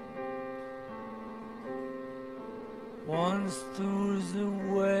 Once there's a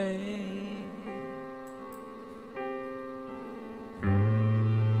way to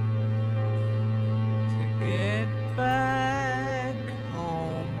get back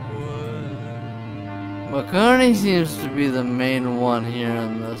homeward. McCartney seems to be the main one here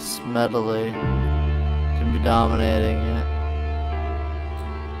in this medley, to be dominating it.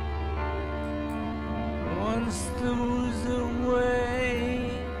 wants to lose away.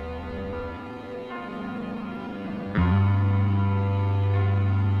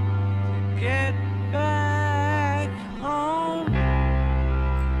 To get back home.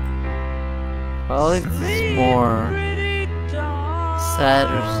 I like this more Pretty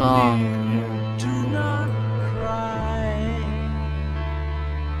sadder song here. do not cry.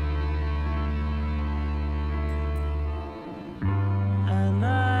 And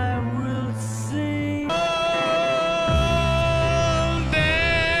I will sing old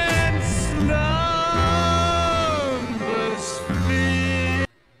and slumbers free.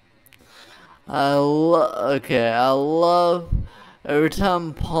 I love every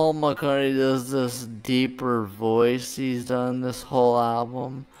time Paul McCartney does this deeper voice he's done this whole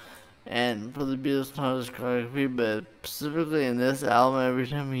album. And for the Beatles not discography, but specifically in this album, every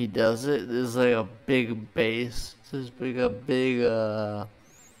time he does it, there's like a big bass. There's a big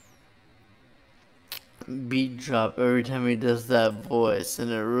beat drop every time he does that voice,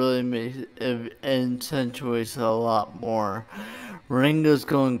 and it really makes it accentuates it a lot more. Ringo's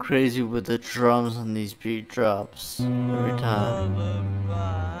going crazy with the drums on these beat drops every time.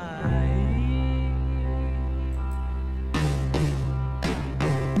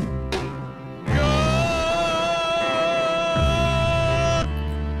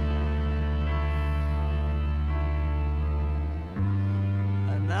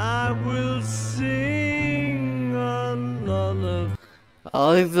 And I will sing a lullaby. I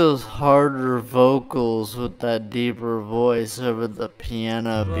like those harder vocals with that deeper voice over the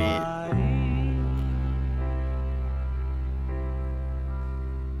piano beat.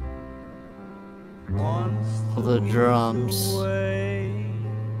 The drums.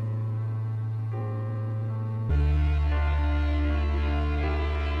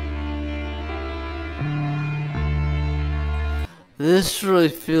 This really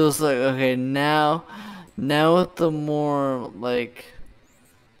feels like, okay, now with the more like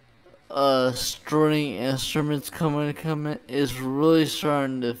string instruments coming is really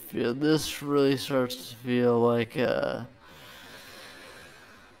starting to feel, this really starts to feel like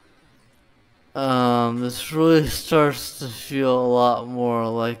this really starts to feel a lot more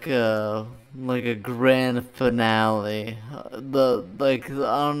like a grand finale. I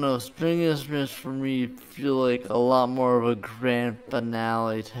don't know, string instruments for me feel like a lot more of a grand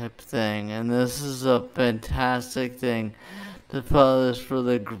finale type thing, and this is a fantastic thing to follow this for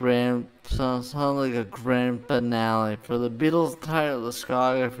the grand, sound like a grand finale for the Beatles' entire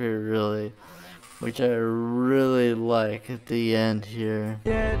discography, really, which I really like at the end here.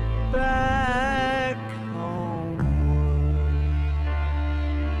 Get back home.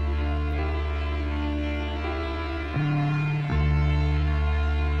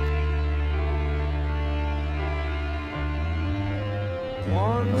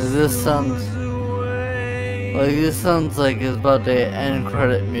 This sounds like it's about to end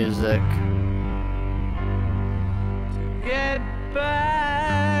credit music. Get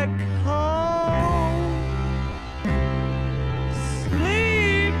back home.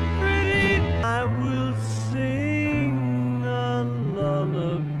 Sleep pretty. I will sing a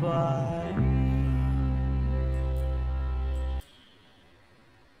lullaby.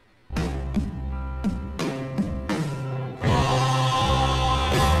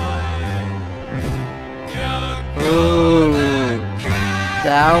 Ooh,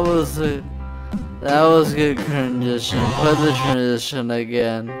 that was a good transition. Play the transition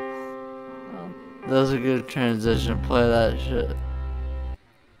again. That was a good transition. Play that shit.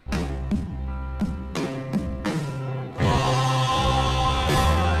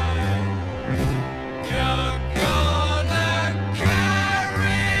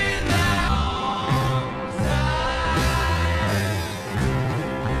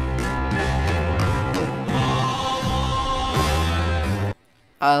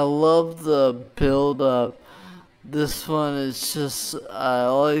 I love the build up. This one is just, I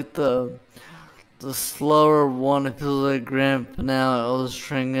like the slower one. It feels like grand finale, all the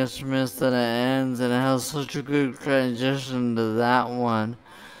string instruments, then it ends, and it has such a good transition to that one.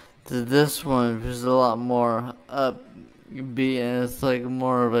 To this one, which is a lot more upbeat, and it's like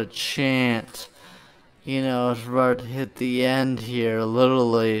more of a chant. You know, it's about to hit the end here,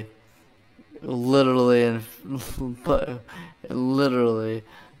 literally, and literally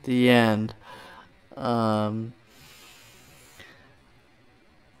the end. Yeah,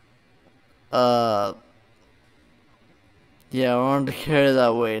 I wanted to carry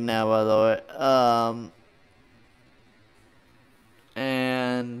that weight now, by the way.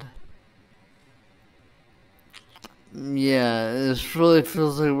 And yeah, this really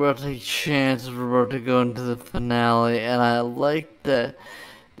feels like we're about to take chances, we're about to go into the finale, and I like that,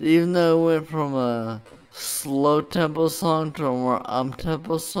 even though it went from a slow tempo song to a more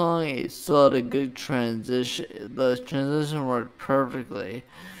tempo song, it still had a good transition. The transition worked perfectly,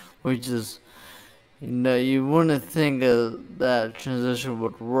 which is, you wouldn't think that transition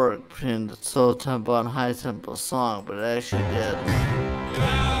would work between the slow tempo and high tempo song, but it actually did.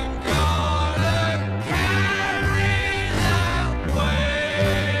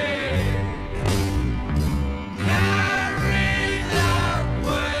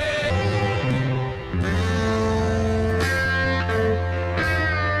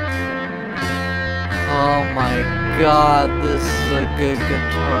 Oh my god, this is a good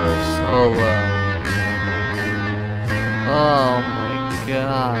guitar solo. Oh my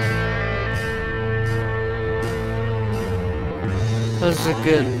god. That's a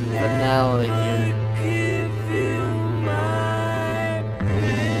good finale here.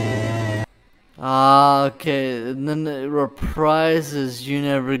 Okay, and then it reprises You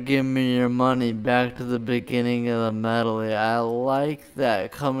Never Give Me Your Money back to the beginning of the medley. I like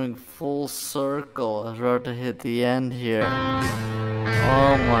that, coming full circle as we're about to hit the end here.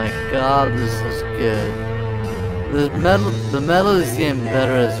 Oh my god, this is good. The medley is getting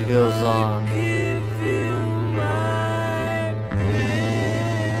better as it goes on.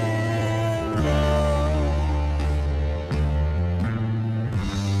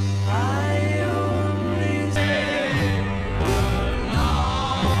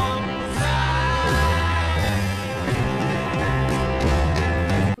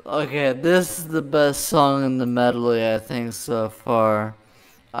 Okay, this is the best song in the medley, I think, so far.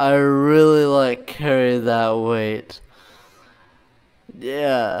 I really like Carry That Weight.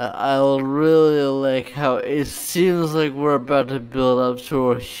 Yeah, I really like how it seems like we're about to build up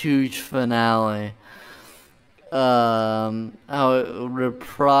to a huge finale. How it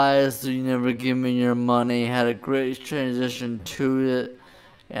reprised You Never Give Me Your Money, had a great transition to it.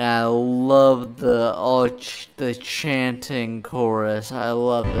 And I love the chanting chorus. I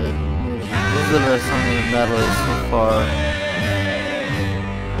love it. This is the best song in the medley so far.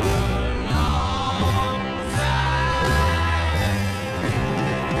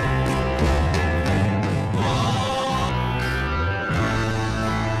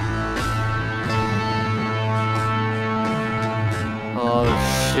 Oh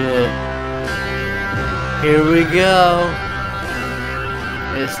shit. Here we go.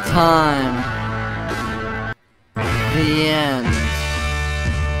 It's time. The end.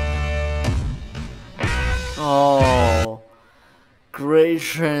 Oh, great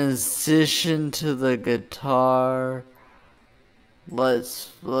transition to the guitar.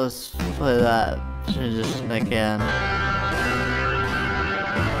 Let's play that transition again.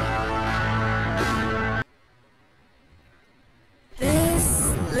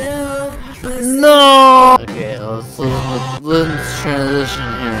 No! Okay, let's transition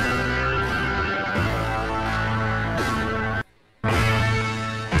here.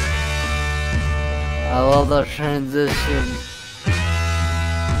 I love that transition.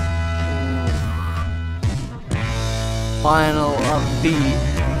 Final upbeat.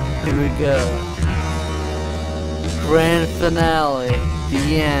 Here we go. Grand finale.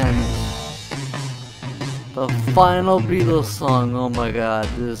 The end. The final Beatles song. Oh my god,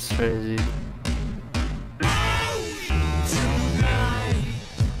 this is crazy.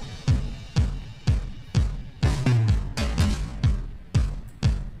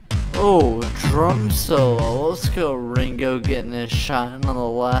 Oh, drum solo. Let's go Ringo getting his shot on the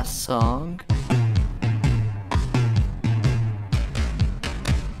last song.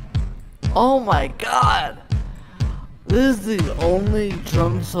 Oh my god! This is the only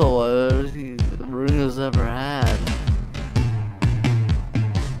drum solo Ringo's ever had.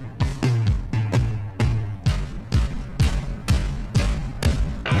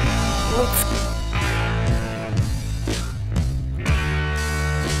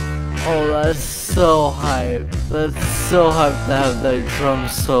 Oh, that's so hype. That's so hype to have that drum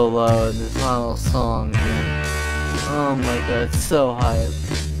solo in the final song, man. Oh my god, it's so hype.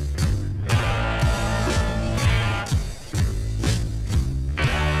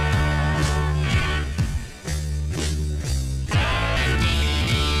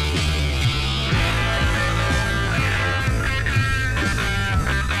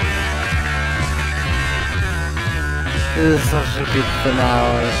 This is such a good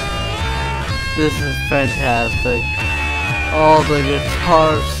finale. This is fantastic. All the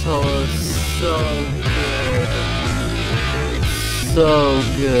guitar solos so good. So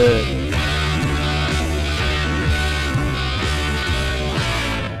good.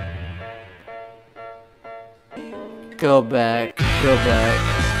 Go back. Like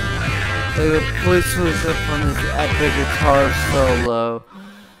a complete switch up from this epic guitar solo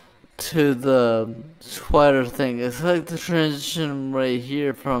to the quieter thing. It's like the transition right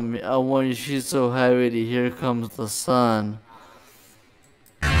here from I Want You She's So Happy to Here Comes the Sun.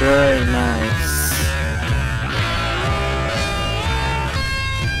 Very nice.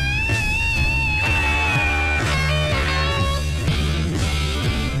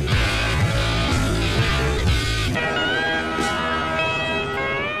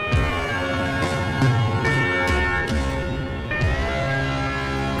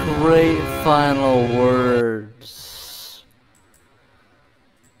 Great final words.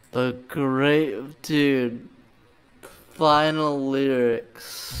 The great, dude, final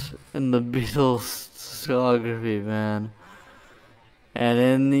lyrics in the Beatles discography, man. And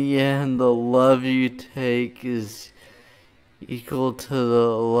in the end, the love you take is equal to the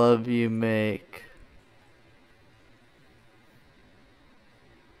love you make.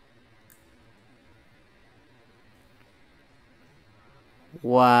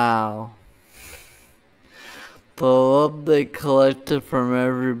 Wow. The love they collected from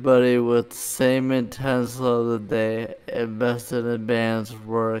everybody with the same intense love that they invested in band's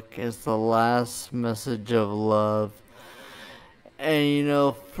work is the last message of love. And you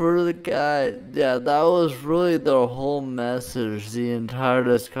know, for the guy, yeah, that was really their whole message, the entire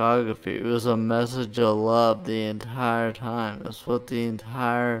discography. It was a message of love the entire time. That's what the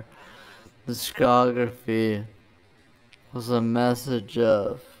entire discography was a message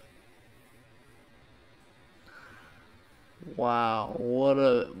of. Wow, what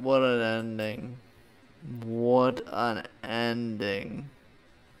an ending. What an ending.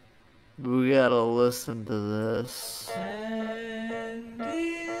 We gotta listen to this. And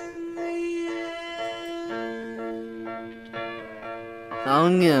in the end,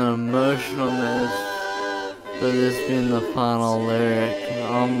 I'm getting emotional, man, for this being the final lyric.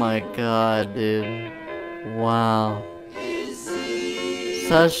 Oh my god, dude. Wow.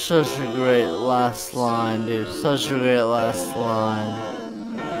 Such a great last line, dude. Such a great last line.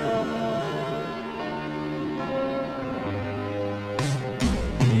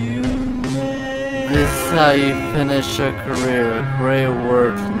 This is how you finish your career. Great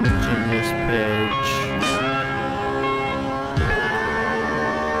work from the Genius page.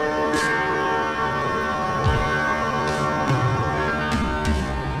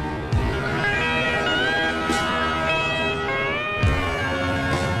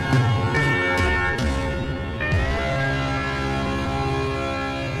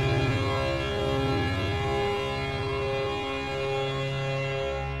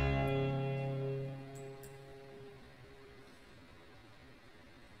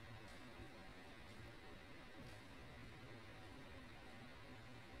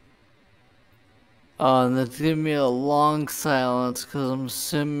 And there's gonna be a long silence because I'm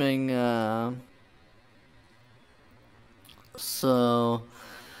assuming, so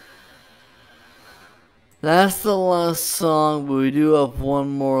that's the last song, but we do have one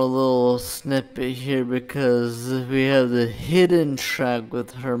more little snippet here because we have the hidden track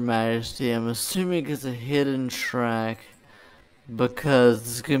with Her Majesty. I'm assuming it's a hidden track because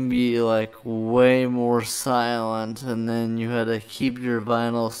it's gonna be like way more silent, and then you had to keep your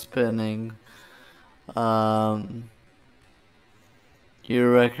vinyl spinning.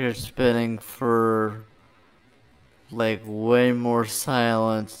 Your record spinning for like way more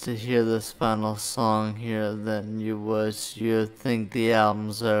silence to hear this final song here than you would think the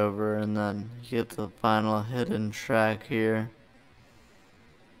album's over, and then you get the final hidden track here.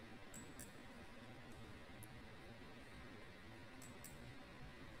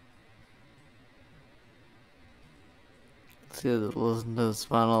 Let's listen to this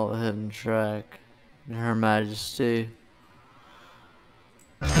final hidden track. Her Majesty.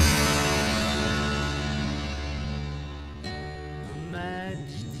 Her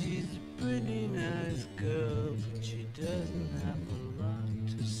Majesty's a pretty nice girl, but she doesn't have a lot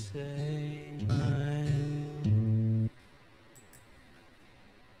to say.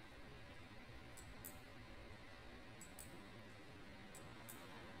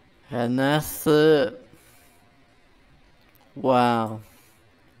 And that's it. Wow.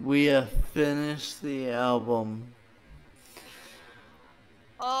 We have finished the album.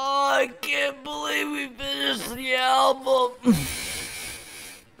 Oh, I can't believe we finished the album.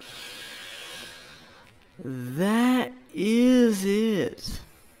 That is it.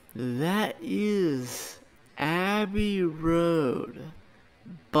 That is Abbey Road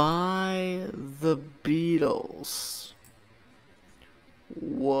by the Beatles.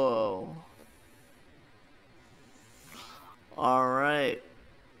 Whoa. Alright.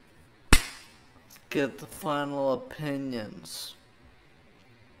 Get the final opinions.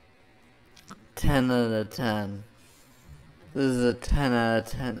 10 out of 10. This is a 10 out of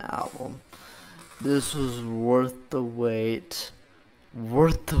 10 album. This was worth the wait.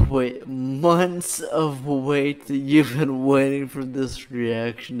 Worth the wait. Months of wait that you've been waiting for this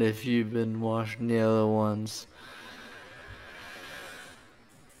reaction if you've been watching the other ones.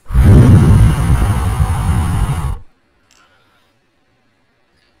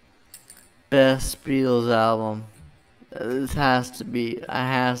 Best Beatles album. This has to be.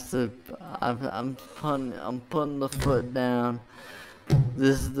 I'm putting the foot down.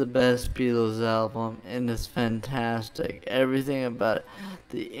 This is the best Beatles album, and it's fantastic. Everything about it.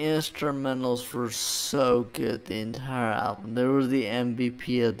 The instrumentals were so good. The entire album. They were the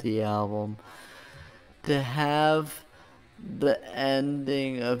MVP of the album. To have the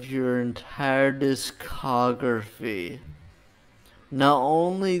ending of your entire discography. Not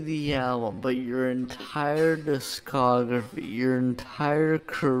only the album, but your entire discography, your entire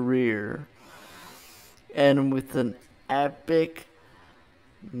career, and with an epic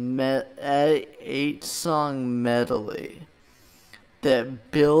 8-song medley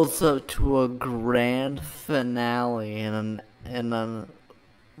that builds up to a grand finale and a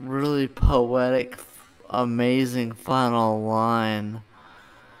really poetic, amazing final line.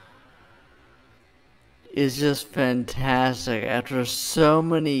 Is just fantastic. After so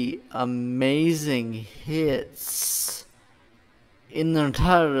many amazing hits in their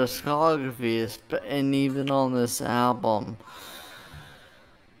entire discography, and even on this album,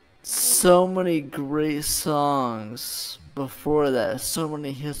 so many great songs before that, so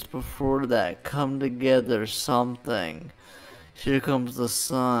many hits before that come together. Something. Here Comes the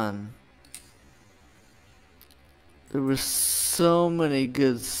Sun. There were so many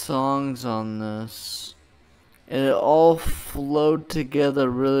good songs on this. And it all flowed together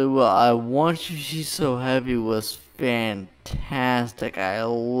really well. I Want You, She's So Heavy was fantastic. I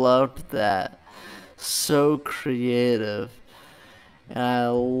loved that. So creative. And I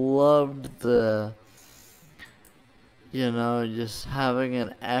loved the, just having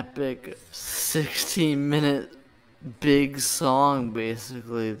an epic 16-minute big song,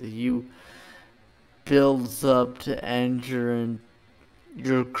 basically, that you builds up to end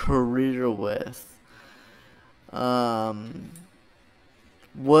your career with.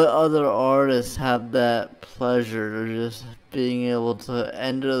 What other artists have that pleasure of just being able to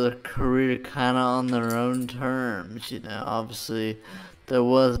end their career kind of on their own terms? Obviously there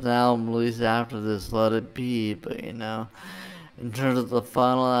was an album released after this, Let It Be, but in terms of the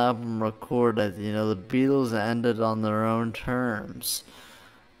final album recorded, the Beatles ended on their own terms.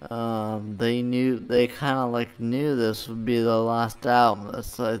 They kind of knew this would be the last album. I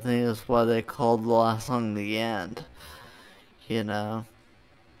think that's why they called the last song The End.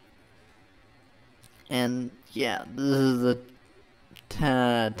 And yeah, this is the 10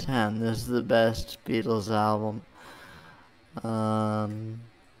 out of 10. This is the best Beatles album.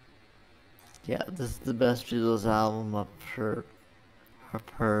 Yeah, this is the best Beatles album I've heard.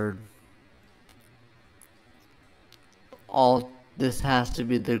 This has to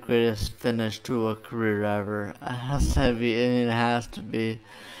be the greatest finish to a career ever. It has to be. It has to be.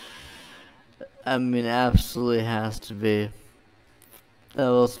 Absolutely has to be. That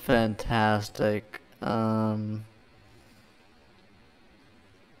was fantastic.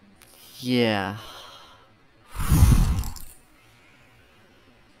 Yeah.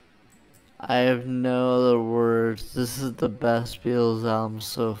 I have no other words. This is the best Beatles album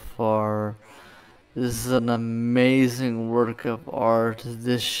so far. This is an amazing work of art.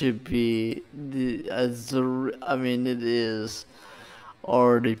 This should be it is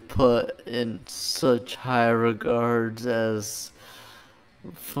already put in such high regards as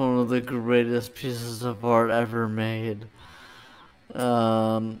one of the greatest pieces of art ever made.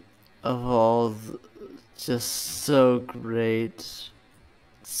 Just so great.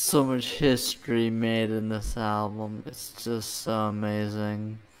 So much history made in this album. It's just so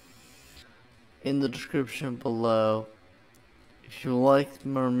amazing. In the description below, if you like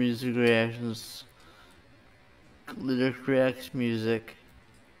more music reactions, lyric reacts music,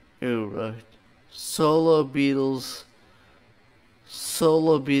 solo Beatles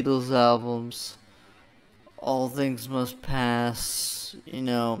albums, All Things Must Pass,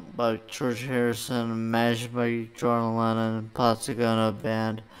 by George Harrison, Imagine by John Lennon, Plastic Ono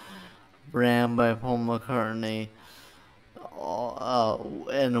Band, Ram by Paul McCartney,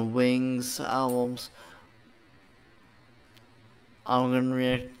 and Wings albums. I'm gonna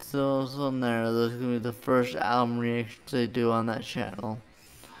react to those on there. Those are gonna be the first album reactions I do on that channel.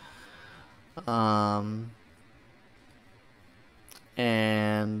 And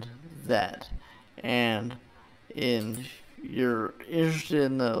if you're interested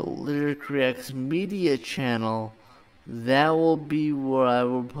in the Lyric Reacts media channel, that will be where I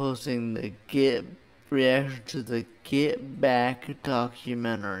will be posting the reaction to the Get Back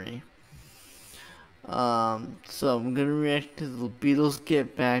documentary. So I'm gonna react to the Beatles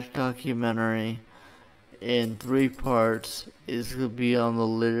Get Back documentary in 3 parts. It's gonna be on the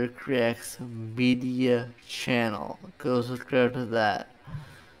Lyric Reacts Media channel. Go subscribe to that.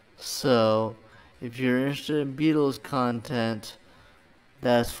 So if you're interested in Beatles content,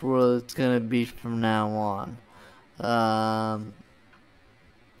 that's where it's gonna be from now on.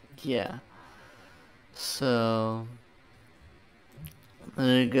 Yeah. So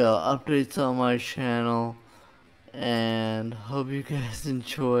there you go. Updates on my channel, and hope you guys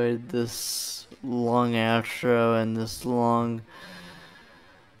enjoyed this long outro and this long,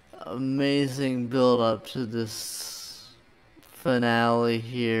 amazing build up to this finale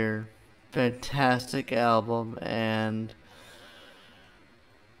here. Fantastic album, and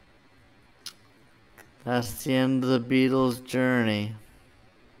that's the end of the Beatles' journey.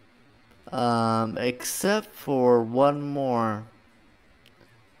 Except for one more.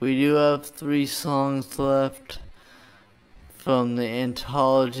 We do have 3 songs left from the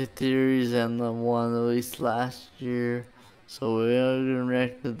Anthology Theories and the one released last year. So we are going to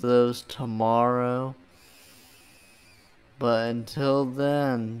react to those tomorrow. But until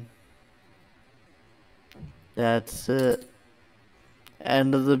then, that's it.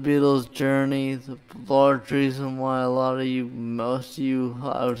 End of the Beatles' journey. The large reason why a lot of you, most of you,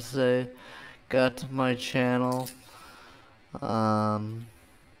 I would say, got to my channel.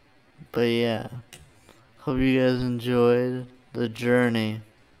 But yeah, hope you guys enjoyed the journey.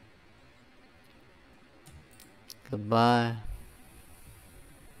 Goodbye.